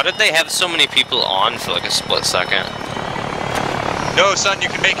 How did they have so many people on for like a split second? No, son, you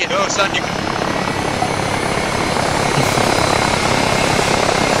can make it. No, son, you can.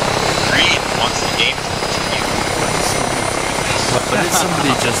 Green wants the game to continue. What did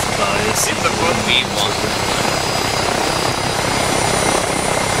somebody just buy? In the book, we won.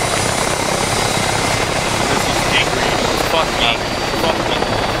 Fuck me. Fuck me.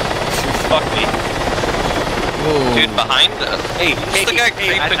 Fuck me. Whoa. Dude, behind us. Hey, the guy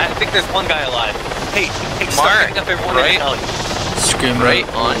creeping? I think there's one guy alive. Hey, Mark, up everyone right on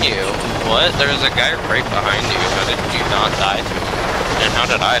you. What? There's a guy right behind you. How did you not die to him? And how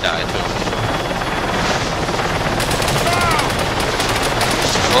did I die to him?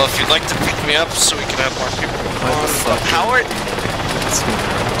 Well, if you'd like to pick me up so we can have more people on. How are...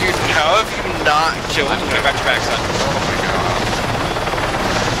 Dude, how have you not killed me? Back to back, son. Oh my god.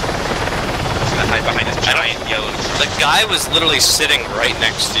 He's gonna hide behind this giant yellow. The guy was literally sitting right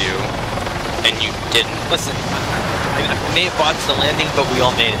next to you, and you didn't. Listen, I may have botched the landing, but we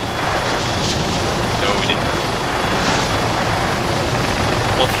all made it. No, we didn't.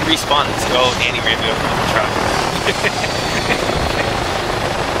 Well, if you respawn, let's go. Andy ran me over with the truck.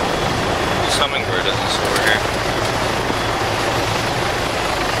 Hummingbird is over here.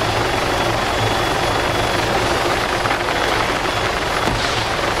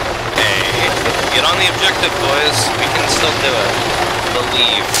 Get on the objective, boys. We can still do it.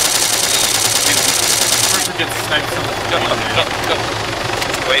 Believe. Go.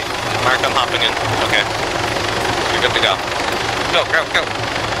 Wait, Mark, I'm hopping in. Okay. You're good to go. Go.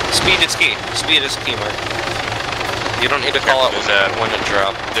 Speed is key. Speed is key, Mark. You don't need to call out when to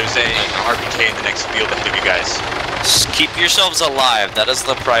drop. There's a RPK in the next field ahead of you guys. Just keep yourselves alive. That is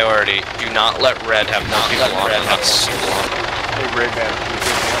the priority. Do not let Red have people on us. Hey, RAYBAM, can you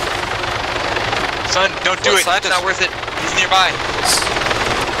pick me up? Son, don't do it. It's not worth it. He's nearby.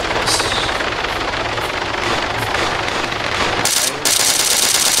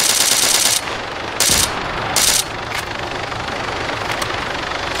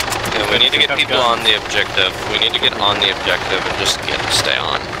 We need to get people on the objective. We need to get on the objective and just stay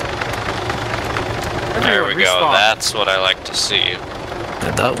on. There we go. That's what I like to see.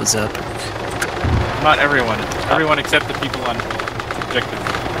 Yeah, that was epic. Not everyone. Everyone except the people on objective.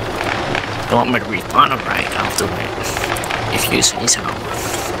 You want me to respawn? Alright, I'll do it. If you say so.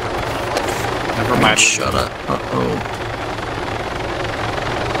 Never mind. Shut up. Uh-oh.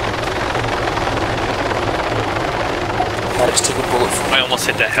 just took a bullet from I almost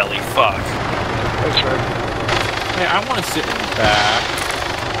hit the heli. Fuck. That's right. Hey, I want to sit in the back.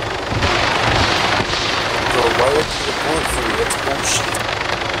 Bro, why would I take a bullet for you? That's bullshit.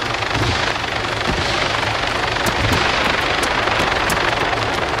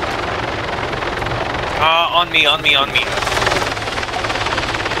 On me. I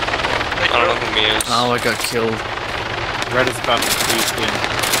don't know who me is. Oh, I got killed. Red is about to squeeze in.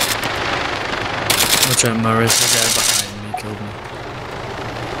 Watch out, Morris. The guy behind me killed me.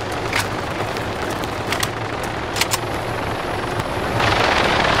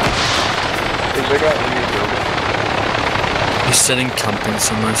 Is there got any building? He's sitting camping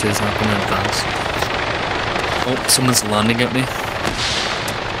somewhere, so he's not going to advance. Oh, someone's landing at me.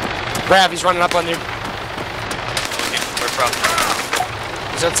 Brav, he's running up on you. Okay, where from?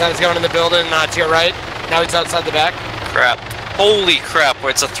 He's outside, he's going in the building, to your right. Now he's outside the back. Crap. Holy crap,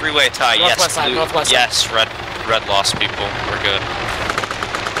 it's a three-way tie. Northwest side, blue. northwest side. Yes, red lost people. We're good.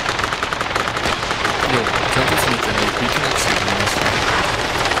 Yo, can't we think that we can actually win this one?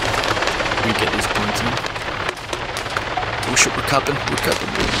 We get these points in. Oh shit, we're capping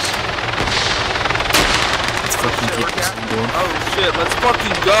boys. Let's fucking keep this thing going. Oh shit, let's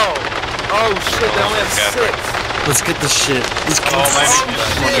fucking go! Oh shit, they only have 6. Let's get the shit. Let's get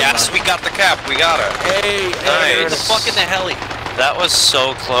Yes, we got the cap. We got it. Hey, nice. The fuck in the heli. That was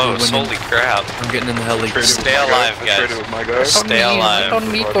so close. Holy crap. I'm getting in the heli. Stay alive, guys. Stay alive. Don't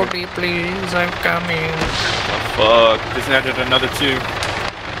meet for me, please. I'm coming. Fuck. Just added another 2.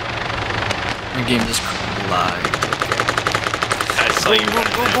 The game just lagged. I saw you.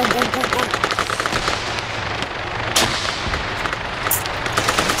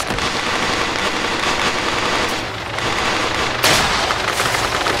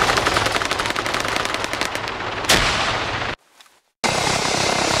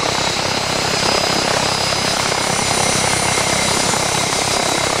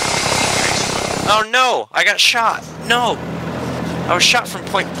 Oh no! I got shot! No! I was shot from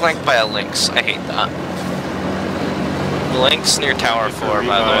point blank by a lynx. I hate that. Lynx near Tower 4,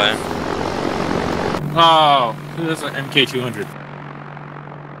 by the way. Oh, who has an MK200?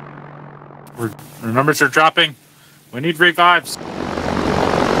 Remember, they're dropping. We need revives.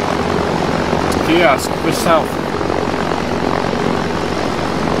 Kiosk, push south.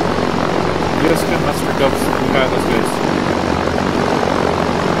 Kiosk and Mustard Ghost. We got those guys.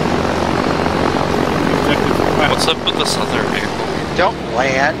 What's up with this other vehicle? Don't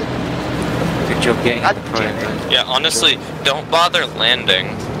land. Good job getting God the damn it. prime. Yeah, honestly, don't bother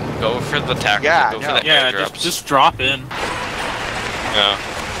landing. Go for the tactical. Yeah, go no. for the airdrops. just drop in. Yeah,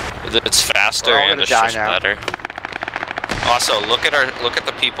 it's faster We're all and gonna it's die just now. better. Also, look at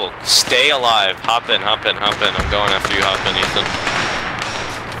the people. Stay alive. Hop in. I'm going after you. Hop in, Ethan.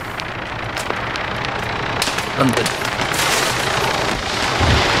 I'm dead.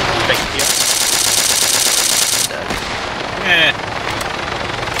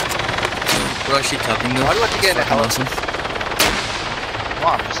 We're actually tapping though. Why do I have to get in a heli? Awesome. Come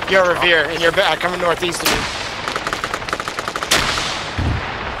on, just You're Revere, in your back, coming northeast of you.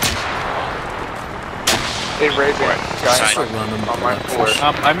 Hey, RAYBAM, guys, Side. on my floor.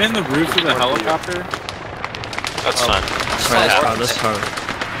 I'm in the roof of the helicopter. That's fine. Let's power.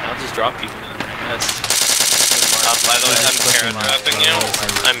 I'll just drop you. By the way,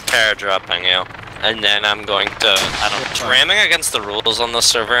 I'm paradropping you. And then I'm going to, ramming against the rules on this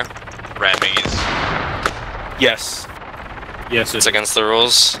server. Ramming is... Yes. Yes, it's against the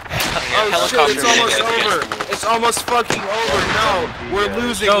rules. Oh shit, it's almost over. It's almost fucking over. No, we're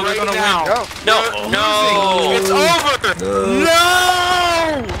losing right now. No. It's over.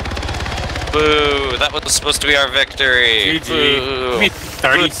 No! Boo, that was supposed to be our victory. GG. We made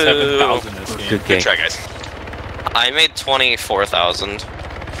 37,000 this game. Good try, guys. I made 24,000.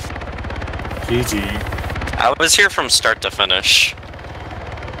 GG. I was here from start to finish.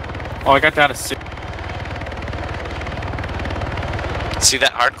 Oh, I got down to 6. See,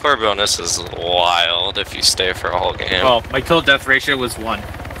 that hardcore bonus is wild if you stay for a whole game. Well, my kill death ratio was 1.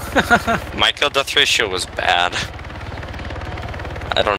 My kill death ratio was bad.